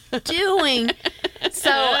they doing?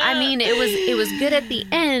 So I mean, it was good at the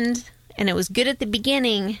end and it was good at the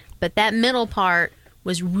beginning, but that middle part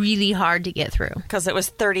was really hard to get through because it was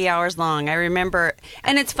 30 hours long. I remember,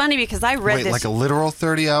 and it's funny because I read this like a literal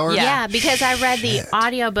 30 hours. Yeah, because I read the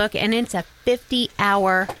audiobook and it's a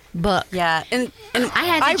 50-hour book. Yeah, and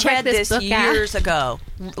I read this years ago,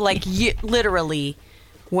 like literally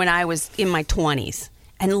when I was in my 20s.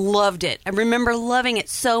 And loved it. I remember loving it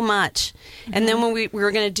so much. And then when we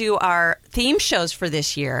were going to do our theme shows for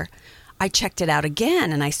this year, I checked it out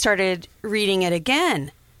again and I started reading it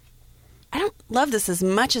again. I don't love this as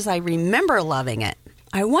much as I remember loving it.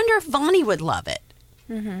 I wonder if Vonnie would love it.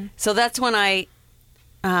 So that's when I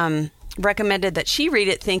recommended that she read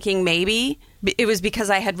it, thinking maybe it was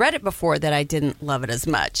because I had read it before that I didn't love it as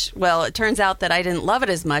much. Well, it turns out that I didn't love it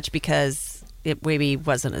as much because it maybe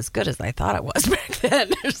wasn't as good as I thought it was back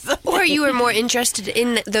then. Or you were more interested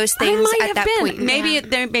in those things at that point. Maybe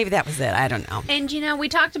that was it. I don't know. And, we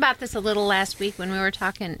talked about this a little last week when we were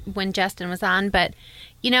talking, when Justin was on. But,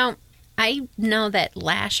 I know that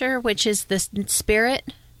Lasher, which is the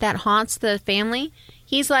spirit that haunts the family,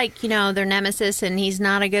 he's like, their nemesis and he's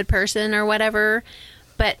not a good person or whatever.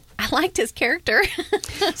 But I liked his character.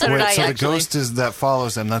 So the ghost that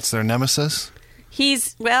follows them, that's their nemesis?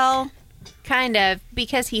 Kind of,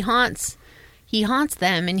 because he haunts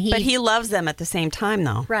them, but he loves them at the same time,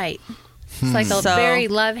 though. Right. It's like a very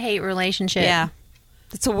love-hate relationship. Yeah.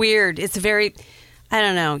 It's very, I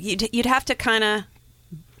don't know. You'd have to kind of,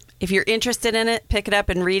 if you're interested in it, pick it up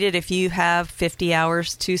and read it if you have 50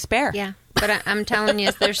 hours to spare. Yeah. But I'm telling you,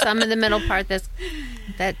 there's some of the middle part there's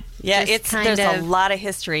a lot of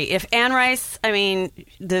history. If Anne Rice,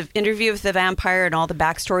 the interview with the vampire and all the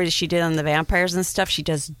backstory she did on the vampires and stuff, she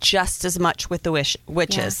does just as much with the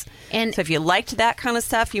witches. Yeah. And so if you liked that kind of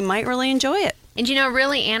stuff, you might really enjoy it. And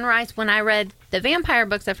really, Anne Rice, when I read the vampire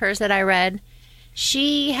books of hers that I read,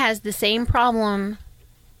 she has the same problem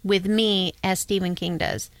with me as Stephen King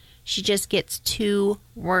does. She just gets too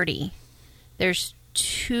wordy. There's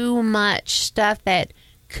too much stuff that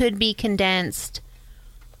could be condensed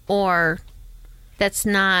or that's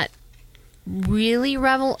not really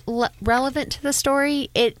relevant to the story.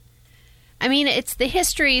 It's the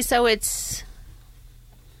history, so it's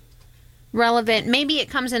relevant. Maybe it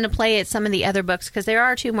comes into play at some of the other books because there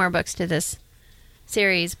are 2 more books to this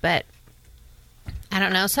series, but I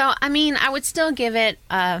don't know. So, I would still give it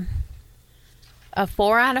a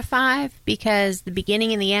 4 out of 5 because the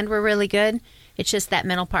beginning and the end were really good. It's just that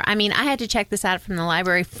middle part. I had to check this out from the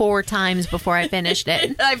library 4 times before I finished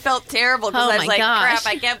it. I felt terrible because I was like, crap,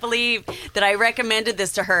 I can't believe that I recommended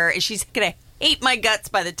this to her. And she's going to hate my guts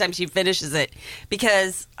by the time she finishes it.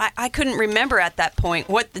 Because I couldn't remember at that point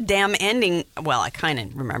what the damn ending... Well, I kind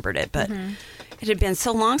of remembered it, but it had been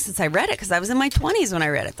so long since I read it because I was in my 20s when I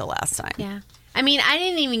read it the last time. Yeah. I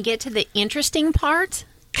didn't even get to the interesting part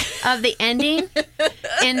of the ending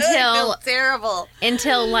until... terrible.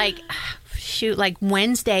 Until, like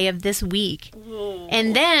Wednesday of this week.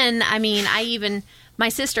 And then, my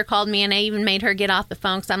sister called me and I even made her get off the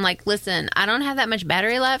phone because I'm like, listen, I don't have that much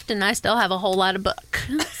battery left and I still have a whole lot of book.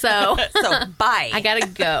 So bye. I gotta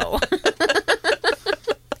go.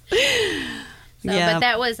 But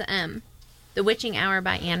that was The Witching Hour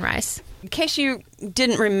by Anne Rice. In case you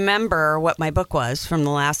didn't remember what my book was from the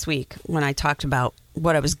last week when I talked about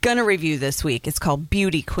what I was going to review this week, it's called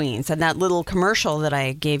Beauty Queens. And that little commercial that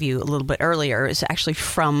I gave you a little bit earlier is actually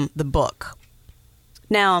from the book.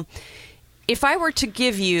 Now, if I were to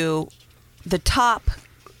give you the top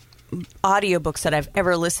audiobooks that I've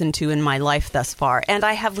ever listened to in my life thus far, and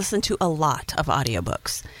I have listened to a lot of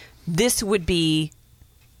audiobooks, this would be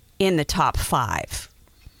in the top 5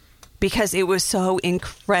 because it was so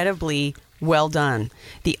incredibly well done.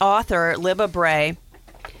 The author, Libba Bray,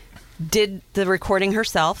 did the recording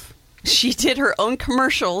herself. She did her own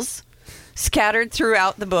commercials scattered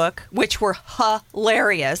throughout the book, which were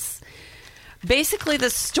hilarious. Basically, the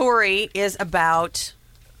story is about...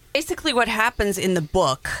 Basically, what happens in the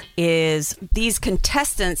book is these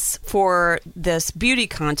contestants for this beauty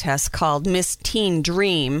contest called Miss Teen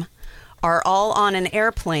Dream are all on an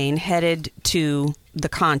airplane headed to the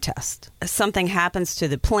contest. Something happens to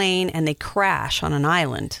the plane and they crash on an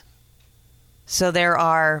island. So there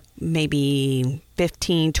are maybe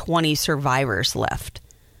 15, 20 survivors left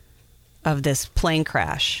of this plane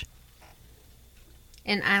crash.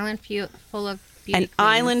 An island full of beauty An queens.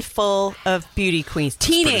 island full of beauty queens.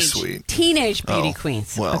 Teenage beauty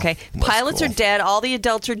queens. well, Okay. that's Pilots cool. are dead. All the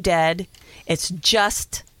adults are dead. It's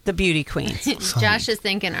just the beauty queens. Josh is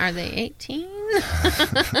thinking, are they 18?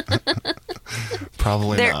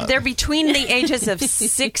 Probably not. They're between the ages of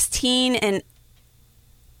 16 and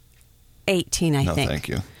 18, I no, think. thank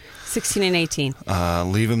you. 16 and 18.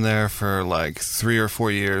 Leave them there for like 3 or 4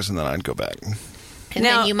 years, and then I'd go back. And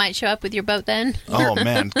Now- then you might show up with your boat then? Oh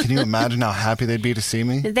man, can you imagine how happy they'd be to see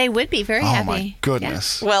me? They would be very Oh happy. my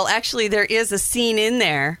goodness. Well, actually, there is a scene in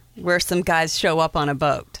there where some guys show up on a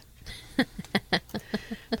boat.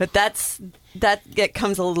 But it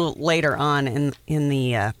comes a little later on in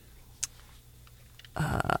the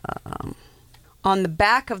on the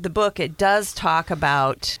back of the book. It talks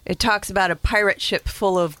about a pirate ship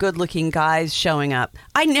full of good-looking guys showing up.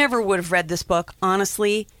 I never would have read this book,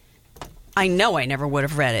 honestly. I know I never would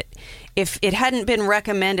have read it if it hadn't been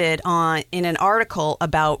recommended in an article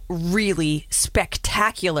about really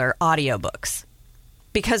spectacular audiobooks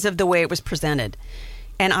because of the way it was presented.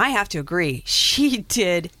 And I have to agree, she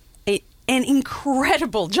did an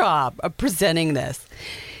incredible job of presenting this.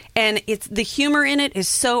 And the humor in it is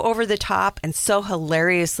so over the top and so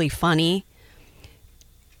hilariously funny.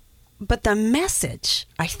 But the message,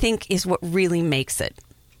 I think, is what really makes it.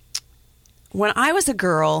 When I was a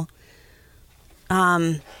girl,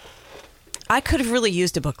 I could have really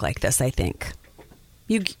used a book like this, I think.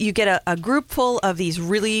 You get a group full of these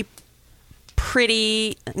really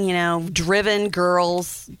pretty, driven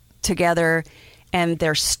girls together, and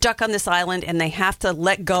they're stuck on this island, and they have to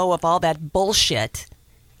let go of all that bullshit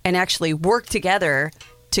and actually work together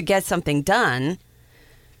to get something done.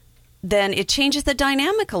 Then it changes the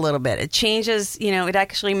dynamic a little bit. It changes, it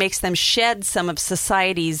actually makes them shed some of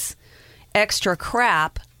society's extra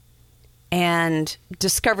crap and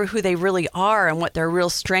discover who they really are and what their real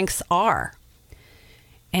strengths are.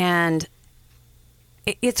 And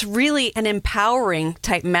it's really an empowering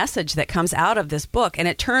type message that comes out of this book. And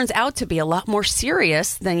it turns out to be a lot more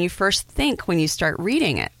serious than you first think when you start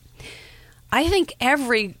reading it. I think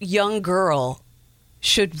every young girl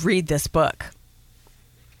should read this book.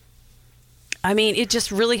 I mean, it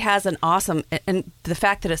just really has an awesome, and the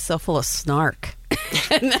fact that it's so full of snark.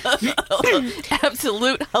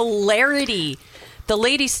 Absolute hilarity. The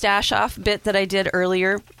Lady Stash-Off bit that I did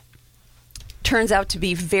earlier turns out to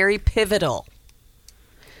be very pivotal.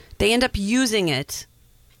 They end up using it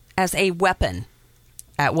as a weapon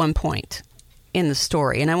at one point in the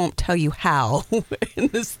story. And I won't tell you how in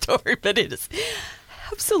the story, but it is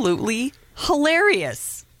absolutely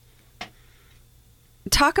hilarious.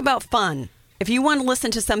 Talk about fun. If you want to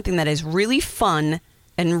listen to something that is really fun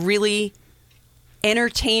and really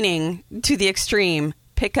entertaining to the extreme,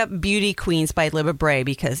 pick up Beauty Queens by Libba Bray,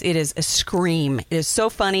 because it is a scream. It is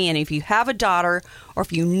so funny. And if you have a daughter, or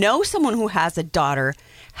if you know someone who has a daughter,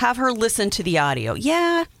 have her listen to the audio.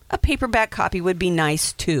 Yeah, a paperback copy would be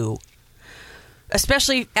nice too,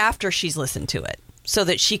 especially after she's listened to it, so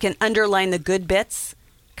that she can underline the good bits.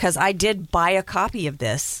 Because I did buy a copy of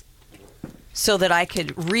this so that I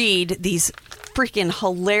could read these freaking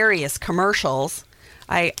hilarious commercials.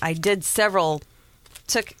 I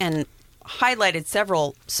took and highlighted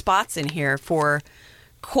several spots in here for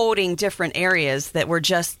quoting different areas that were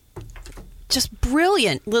just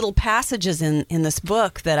brilliant little passages in this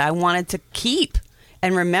book that I wanted to keep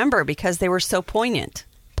and remember because they were so poignant.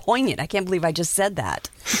 I can't believe I just said that.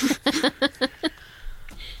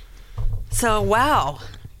 So, wow.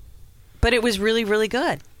 But it was really, really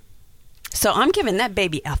good. So I'm giving that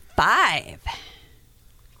baby a 5.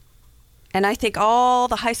 And I think all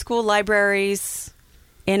the high school libraries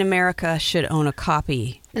in America should own a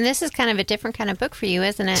copy. And this is kind of a different kind of book for you,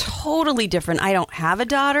 isn't it? Totally different. I don't have a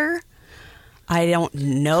daughter. I don't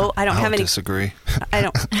know. I don't have any. Disagree. I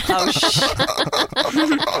don't. Oh,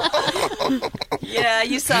 yeah,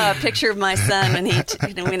 you saw a picture of my son when he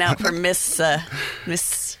went out for Miss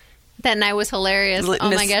That night was hilarious. Oh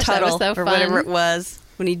Miss my gosh, Tuttle, that was so or fun. whatever it was,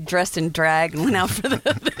 when he dressed in drag and went out for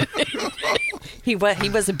the. He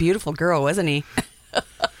was a beautiful girl, wasn't he?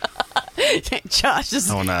 Josh is.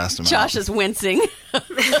 No one asked him. Josh is wincing.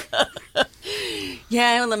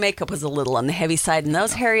 Yeah, well, the makeup was a little on the heavy side, and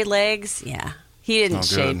those hairy legs. Yeah, he didn't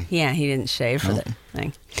shave. Good. Yeah, he didn't shave for the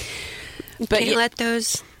thing. But But can't let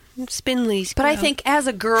those spindlies But grow. I think as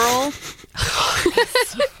a girl,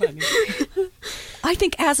 so funny. I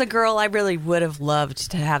think as a girl, I really would have loved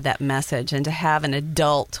to have that message and to have an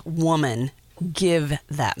adult woman give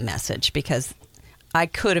that message, because I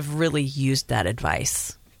could have really used that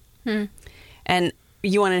advice. And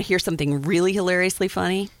you want to hear something really hilariously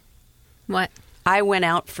funny? What? I went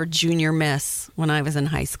out for junior miss when I was in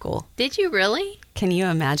high school. Did you really? Can you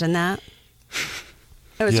imagine that?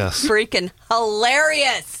 It was Yes. freaking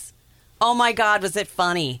hilarious. Oh my God, was it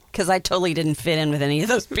funny? Because I totally didn't fit in with any of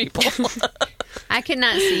those people. I could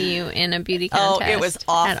not see you in a beauty Oh, contest. it was At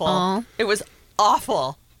awful. all. It was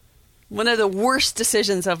awful. One of the worst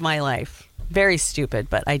decisions of my life. Very stupid,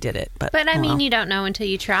 but I did it. But But I mean, well. you don't know until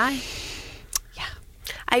you try.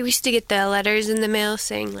 I used to get the letters in the mail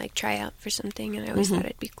saying, like, try out for something, and I always thought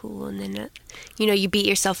it'd be cool. And then, you beat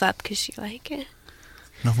yourself up because you're like,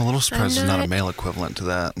 No, I'm a little surprised there's not a not- male equivalent to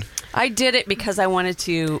that. I did it because I wanted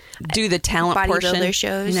to do the talent portion. bodybuilder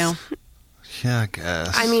shows. You know, Yeah, I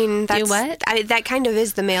guess. I mean, that's, what? that kind of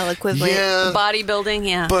is the male equivalent. yeah, bodybuilding,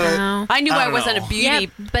 yeah. but No. I knew I I, don't wasn't know. a beauty.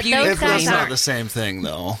 Yeah, but beauty those if queen. guys that's not aren't- the same thing,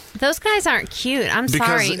 though. Those guys aren't cute. I'm Because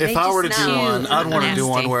sorry. if They I were to just do not- one, I'd want to do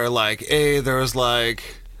one Nasty. where like there was like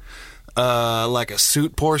a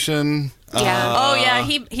suit portion. Yeah. Oh yeah,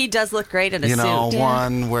 he does look great in a You know, suit.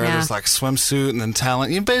 one where Yeah. there's like swimsuit and then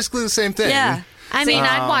talent. Basically the same thing. Yeah, I mean,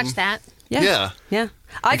 I'd watch that. yeah.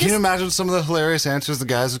 I Can you just imagine some of the hilarious answers the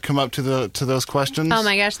guys would come up to those questions? Oh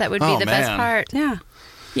my gosh, that would be Oh, the best man. part. yeah.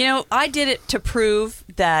 You know, I did it to prove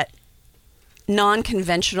that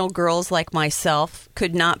non-conventional girls like myself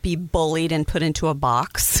could not be bullied and put into a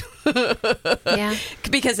box. Yeah.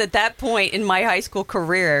 Because at that point in my high school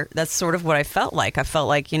career, that's sort of what I felt like. I felt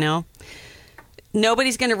like,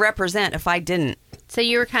 nobody's going to represent if I didn't. So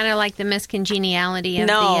you were kind of like the Miss Congeniality of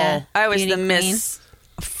No, the I was beauty the queen. Miss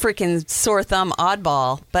freaking sore thumb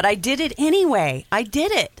oddball, but I did it anyway. I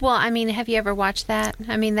did it. Well, I mean, have you ever watched that?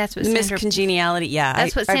 I mean, that's what Miss Sandra. Congeniality, yeah.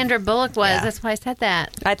 That's what Sandra Bullock was. yeah. That's why I said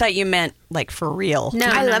that. I thought you meant like for real. No,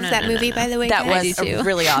 I no, love no, that no, no, movie, no. by the way. That guys. was I do a too.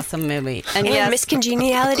 really awesome movie. And And yes, Miss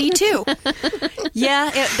Congeniality, too.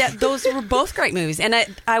 yeah, those were both great movies. And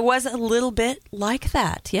I was a little bit like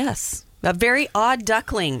that, yes. A very odd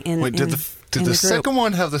duckling in Wait, did in the the group. second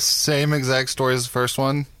one have the same exact story as the first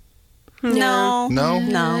one? No. No?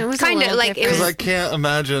 No. It was a Kinda little like it different. Because I can't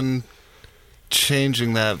imagine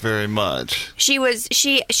changing that very much. She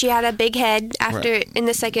had a big head after Right. in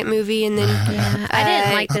the second movie, and then Yeah, I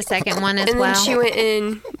didn't like the second one as and well. then she went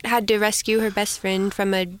and had to rescue her best friend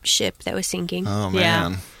from a ship that was sinking Oh, Yeah.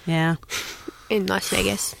 man. Yeah. in Las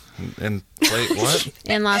Vegas. And wait, what?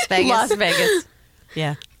 in Las Vegas. Las Vegas.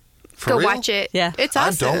 Yeah. For Go real? watch it. Yeah. It's I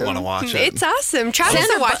awesome. don't wanna watch it. It's awesome. Travis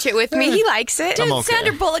Sandra will watch it with me. He likes it. I'm Dude, okay.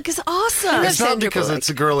 Sandra Bullock is awesome. It's not Sandra because Bullock. it's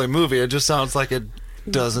a girly movie. It just sounds like it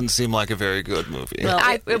doesn't seem like a very good movie. Well,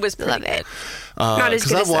 I it was pretty love good. it. Not as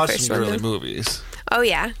good I've as the watched first some one, girly though. movies. Oh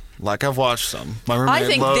yeah. Like I've watched some. My roommate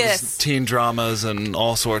think loves this- teen dramas and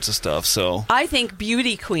all sorts of stuff. So I think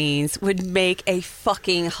Beauty Queens would make a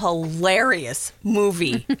fucking hilarious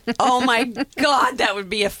movie. Oh my God, that would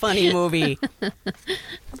be a funny movie.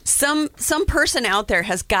 Some person out there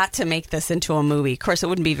has got to make this into a movie. Of course, it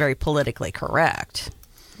wouldn't be very politically correct.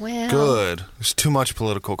 Well, good. There's too much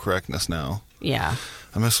political correctness now. Yeah.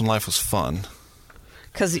 I miss when life was fun.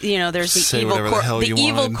 Because, there's the Say evil, whatever the hell you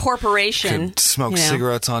evil wanted. corporation. Could smoke you know.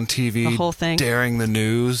 cigarettes on TV. The whole thing. Daring the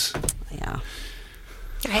news. Yeah.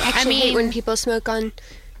 I actually hate mean- when people smoke on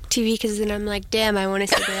TV because then I'm like, damn, I want a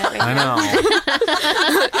cigarette right I now.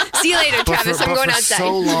 know. See you later, Travis. I'm going for outside.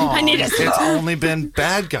 so long, I need a it's only been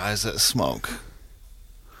bad guys that smoke.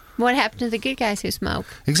 What happened to the good guys who smoke?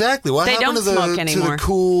 Exactly. What They happened don't to smoke the anymore.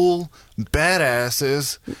 cool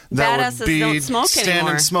badasses that Badasses would be don't smoke standing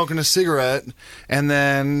anymore. smoking a cigarette and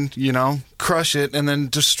then, crush it and then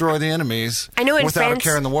destroy the enemies I know in without France- a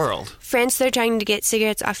care in the world? France, they're trying to get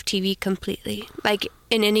cigarettes off TV completely. Like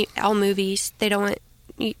in all movies, they don't want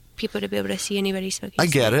people to be able to see anybody smoking. I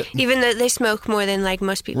get it. Even though they smoke more than like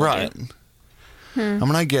most people Right. do. I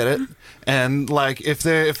mean, I get it. And like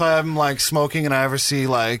if I'm like smoking and I ever see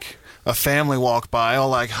like a family walk by, I'll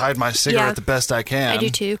like hide my cigarette Yeah. the best I can. I do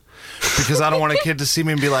too. Because I don't want a kid to see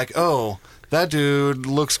me and be like, "Oh, that dude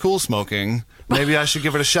looks cool smoking. Maybe I should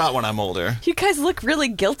give it a shot when I'm older." You guys look really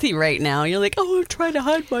guilty right now. You're like, oh, I'm trying to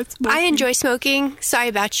hide my smoke. I enjoy smoking. Sorry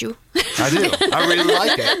about you. I do. I really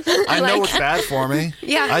like it. I know Like- it's bad for me.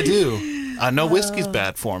 Yeah. I do. I know whiskey's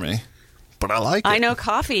bad for me, but I like it. I know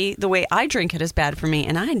coffee, the way I drink it, is bad for me,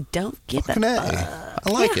 and I don't give Fucking it. A. I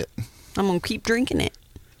like it. I'm going to keep drinking it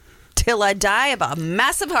till I die of a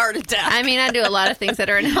massive heart attack. I mean, I do a lot of things that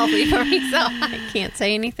are unhealthy for me, so I can't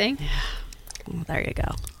say anything. Well, there you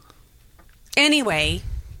go. Anyway,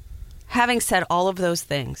 having said all of those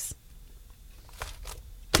things,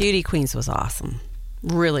 Beauty Queens was awesome.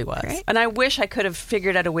 Really was. Great. And I wish I could have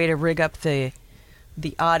figured out a way to rig up the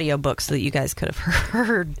audiobook so that you guys could have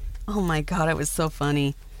heard. Oh my God, it was so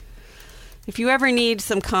funny. If you ever need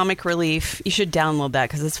some comic relief, you should download that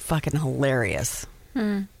because it's fucking hilarious.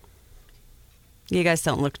 You guys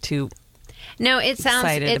don't look too... No, it sounds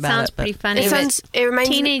Excited about sounds it, but- pretty funny. It reminds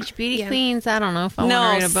me- Teenage Beauty yeah. Queens. I don't know if I want to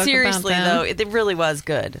No, read a book seriously, about though, them. it really was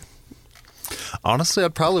good. Honestly,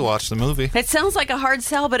 I'd probably watch the movie. It sounds like a hard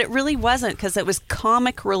sell, but it really wasn't because it was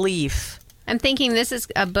comic relief. I'm thinking this is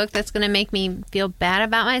a book that's going to make me feel bad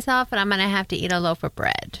about myself, and I'm going to have to eat a loaf of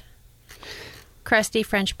bread. Crusty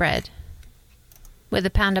French bread with a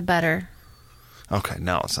pound of butter. Okay,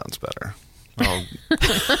 now it sounds better. Oh,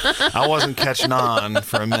 I wasn't catching on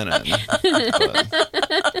for a minute. But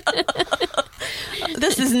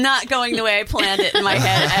This is not going the way I planned it in my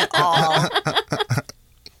head at all.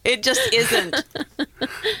 It just isn't.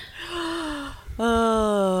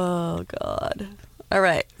 Oh, God. All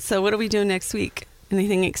right. So what are we doing next week?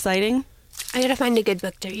 Anything exciting? I gotta find a good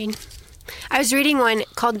book to read. I was reading one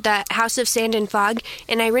called The House of Sand and Fog,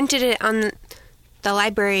 and I rented it on the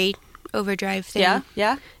library overdrive thing.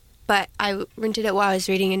 Yeah? But I rented it while I was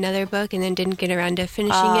reading another book and then didn't get around to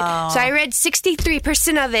finishing Oh. it. So I read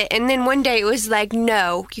 63% of it, and then one day it was like,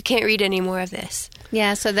 no, you can't read any more of this.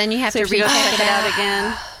 Yeah, so then you have So to if you go recheck check it out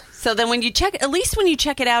again. So then when you check, at least when you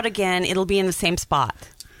check it out again, it'll be in the same spot.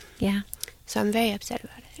 Yeah. So I'm very upset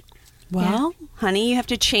about it. Well, honey, you have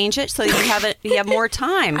to change it so you have more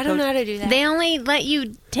time. I don't know how to do that. They only let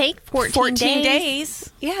you take 14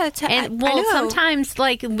 days. Yeah, that's And I well, know. sometimes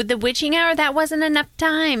like with the witching hour, that wasn't enough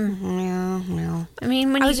time. Yeah, well, I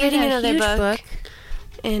mean, when I you was get reading a another huge book. book,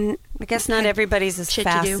 And I guess not everybody's as Shit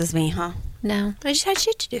to fast do. as me, huh? no. I just had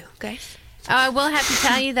shit to do, guys. Oh, I will have to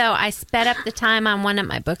tell you though, I sped up the time on one of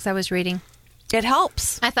my books I was reading. It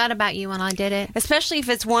helps. I thought about you when I did it. Especially if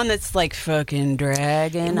it's one that's like fucking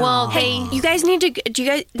dragging Well, on. they You guys need to. Do you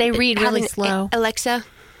guys? They read have really an slow. Alexa.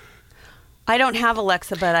 I don't have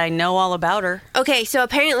Alexa, but I know all about her. Okay, so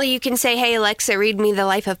apparently you can say, "Hey Alexa, read me The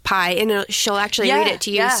Life of Pi," and she'll actually Yeah, read it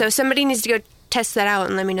to you. yeah. So somebody needs to go test that out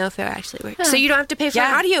and let me know if it actually works. So you don't have to pay for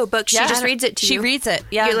an audiobook. She just reads it to you. She reads it.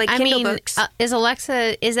 Yeah. You're like I Kindle mean, books. is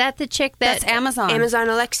Alexa? Is that the chick that? that's Amazon. Amazon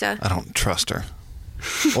Alexa. I don't trust her.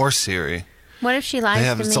 Or Siri. What if she lies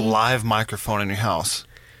to It's a me? live microphone in your house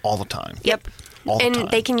all the time. Yep. All the And time.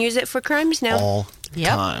 they can use it for crimes now. all Yep.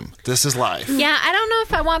 time. This is life. Yeah, I don't know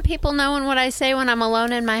if I want people knowing what I say when I'm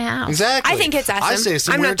alone in my house. Exactly. I think it's awesome. I say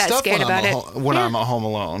some I'm not weird that stuff scared when about when Yeah. I'm at home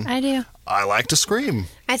alone. I do. I like to scream.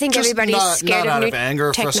 I think Just everybody's not, scared not of out new of anger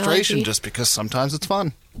or technology. frustration, just because sometimes it's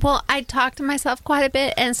fun. Well, I talk to myself quite a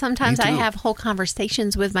bit, and sometimes Me I too. have whole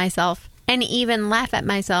conversations with myself, and even laugh at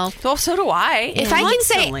myself. Well, so do I. If I can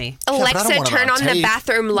say, Constantly. but I don't Alexa, want it turn on on the tape.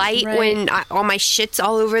 bathroom light Right. when all my shit's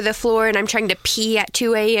all over the floor and I'm trying to pee at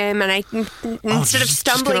 2 a.m. and I instead of Just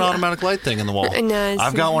stumbling. get an automatic light thing in the wall. No, it's-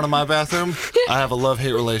 I've got one in my bathroom. I have a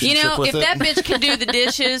love-hate relationship You know, with if it. that bitch can do the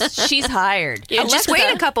dishes, she's hired. Yeah, just Alexa-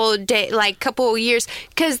 wait a couple years,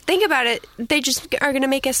 because think about it. They just are going to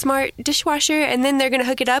make a smart dishwasher, and then they're going to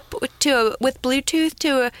hook it up with Bluetooth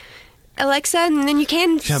to a Alexa, and then you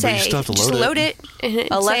can Yeah, but say, you still have to just load load it. it. And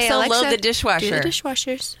Alexa, say, load the dishwasher. Do the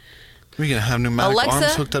dishwashers. We're going to have pneumatic Alexa?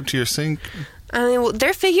 arms hooked up to your sink. I mean, well,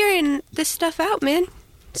 they're figuring this stuff out, man.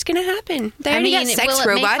 It's going to happen. They I already mean, got sex will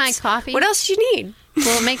it make robots. my coffee? What else do you need? Will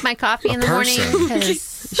it make my coffee in the person. morning?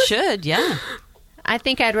 'Cause Should, yeah. I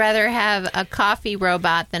think I'd rather have a coffee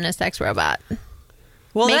robot than a sex robot.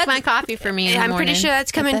 Well, Make that- my coffee for me in the I'm morning. pretty sure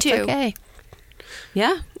that's coming But too. Okay.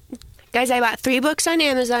 Yeah. Guys, I bought 3 books on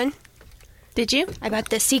Amazon. Did you? I bought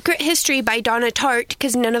The Secret History by Donna Tartt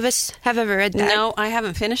because none of us have ever read that. No, I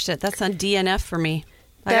haven't finished it. That's on DNF for me.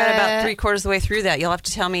 I got about 3/4 of the way through that. You'll have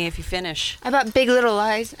to tell me if you finish. I bought Big Little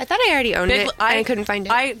Lies. I thought I already owned it. I couldn't find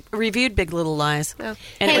it. I reviewed Big Little Lies, Oh.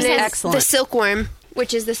 and it was then excellent. The Silkworm,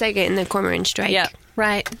 which is the second in the Cormoran Strike. Yeah.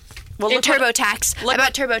 Right. Well, And look what, TurboTax. look I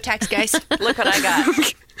bought TurboTax, guys. look what I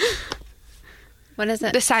got. What is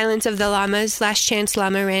it? The Silence of the Llamas, Last Chance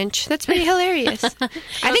Llama Ranch. That's pretty hilarious.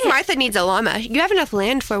 I think Martha needs a llama. You have enough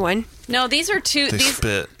land for one. No, these are two. They These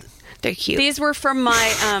spit. They're cute. these were from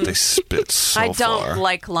my. They spit so I don't far.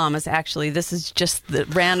 like llamas. Actually, this is just the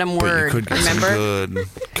random But word. you could get remember? some good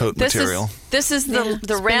coat This material. This is the Yeah. the Spin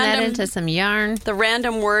that random into some yarn. the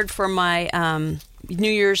random word for my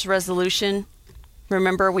New Year's resolution.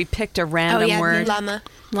 Remember, we picked a oh, random yeah, word. llama.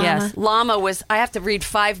 Yes, llama was. I have to read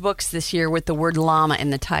 5 books this year with the word llama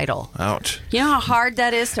in the title. Ouch. You know how hard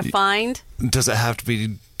that is to find? Does it have to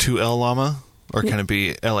be 2L llama? Or can it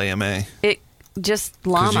be LAMA? It just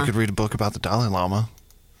Because llama. you could read a book about the Dalai Lama.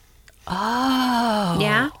 Oh.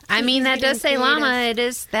 Yeah. I mean, that does say getting llama. creative. It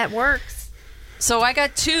is. That works. So I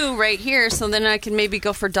got 2 right here, so then I can maybe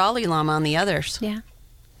go for Dalai Lama on the others. Yeah.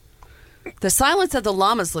 The Silence of the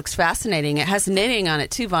Llamas looks fascinating. It has knitting on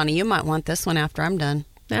it too, Vonnie. You might want this one after I'm done.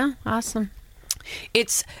 Yeah. Awesome.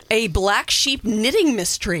 It's a black sheep knitting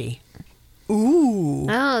mystery. Ooh.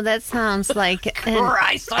 Oh, that sounds like.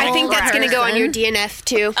 I think that's going to go on your DNF,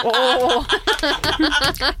 too.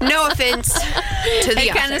 No offense to the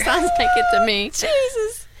It kind of author. sounds like it to me.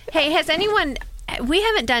 Jesus. Hey, has anyone? We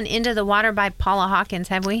haven't done Into the Water by Paula Hawkins,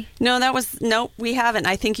 have we? No, we haven't.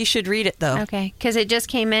 I think you should read it though. Okay, because it just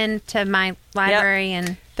came into my library,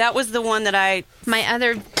 and That was the one that I my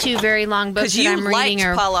other 2 very long books because that you I'm reading liked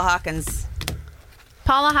are. Paula Hawkins.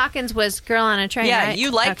 Paula Hawkins was Girl on a Train. Yeah, right?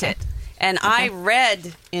 you liked Okay. it, and I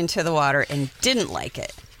read Into the Water and didn't like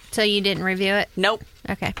it. So you didn't review it? Nope.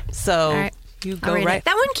 Okay. So All right. you I'll go read right. it.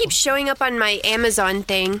 That one keeps showing up on my Amazon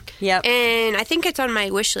thing. Yep. And I think it's on my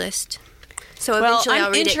wish list. So Well, eventually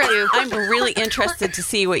I'll read it too. I'm really interested to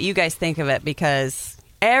see what you guys think of it because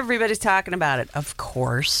everybody's talking about it. Of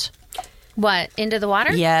course. What? Into the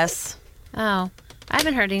Water? Yes. Oh, I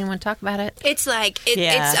haven't heard anyone talk about it. It's like,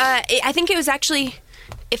 Yeah. I think it was actually,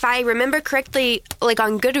 if I remember correctly, like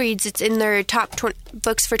on Goodreads, it's in their top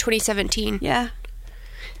books for 2017. Yeah.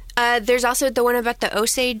 There's also the one about the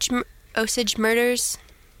Osage murders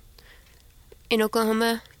in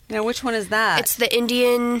Oklahoma. Now, which one is that? It's the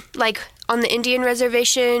Indian, like on the Indian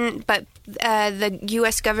reservation, but the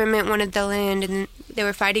U.S. government wanted the land, and they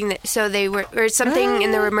were fighting that. So they were, or something,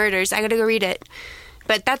 and there were murders. I got to go read it.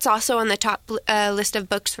 But that's also on the top list of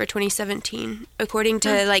books for 2017, according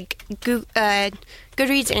to like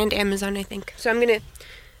Goodreads and Amazon, I think. So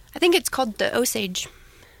I think it's called the Osage.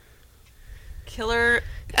 Killers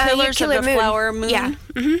Killer of the Moon. Flower Moon. Yeah.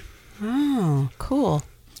 hmm Oh, cool.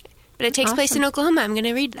 But it takes place in Oklahoma. I'm going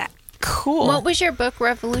to read that. Cool. What was your book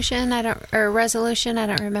resolution? I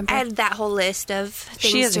don't remember. I had that whole list of things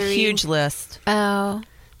She has to a read. huge list. Oh,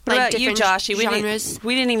 What like about you, different Joshy? genres.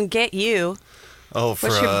 We didn't even get you. Oh, for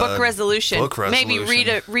What's your book resolution? book Maybe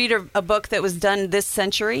resolution. read a book that was done this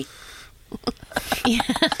century.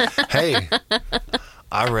 Hey,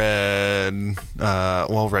 I read,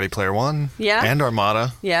 Ready Player One. Yeah? And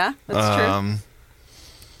Armada. Yeah, that's true.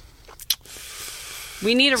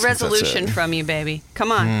 We need a think that's resolution it. from you, baby.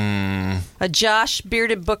 Come on. A Josh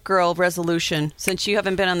Bearded Book Girl resolution. Since you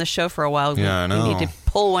haven't been on the show for a while, Yeah, I we know. need to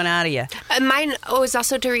pull one out of you. Mine was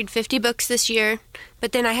also to read 50 books this year,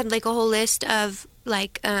 but then I had like a whole list of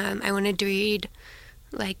like I wanted to read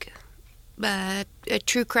like a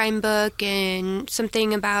true crime book and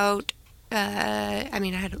something about. I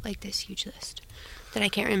had like this huge list that I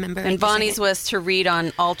can't remember. And right this Bonnie's second. was to read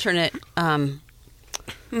on alternate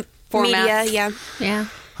media, formats. yeah. yeah.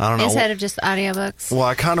 I don't know. Instead of just audiobooks. Well,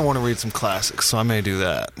 I kind of want to read some classics, so I may do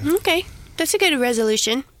that. Okay, that's a good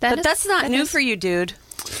resolution. But that's not new for you, dude.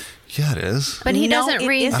 Yeah, it is. But he No, doesn't it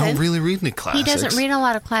read. isn't. I don't really read any classics. He doesn't read a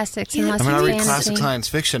lot of classics unless I mean, I it's read fantasy. classic science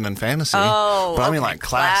fiction and fantasy. Oh, but I mean okay. like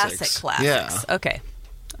classics. Classics. Yeah. Okay.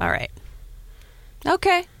 All right.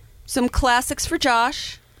 Okay. Some classics for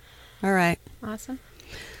Josh. All right. Awesome.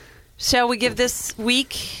 Shall we give this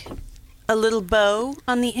week a little bow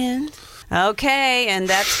on the end? Okay, and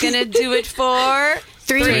that's going to do it for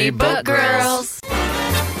Three Book Girls.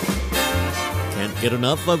 Can't get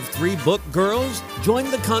enough of Three Book Girls? Join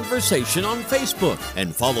the conversation on Facebook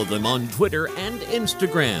and follow them on Twitter and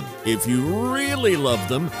Instagram. If you really love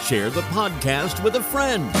them, share the podcast with a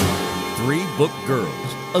friend. Three Book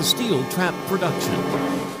Girls. a Steel Trap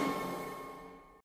production.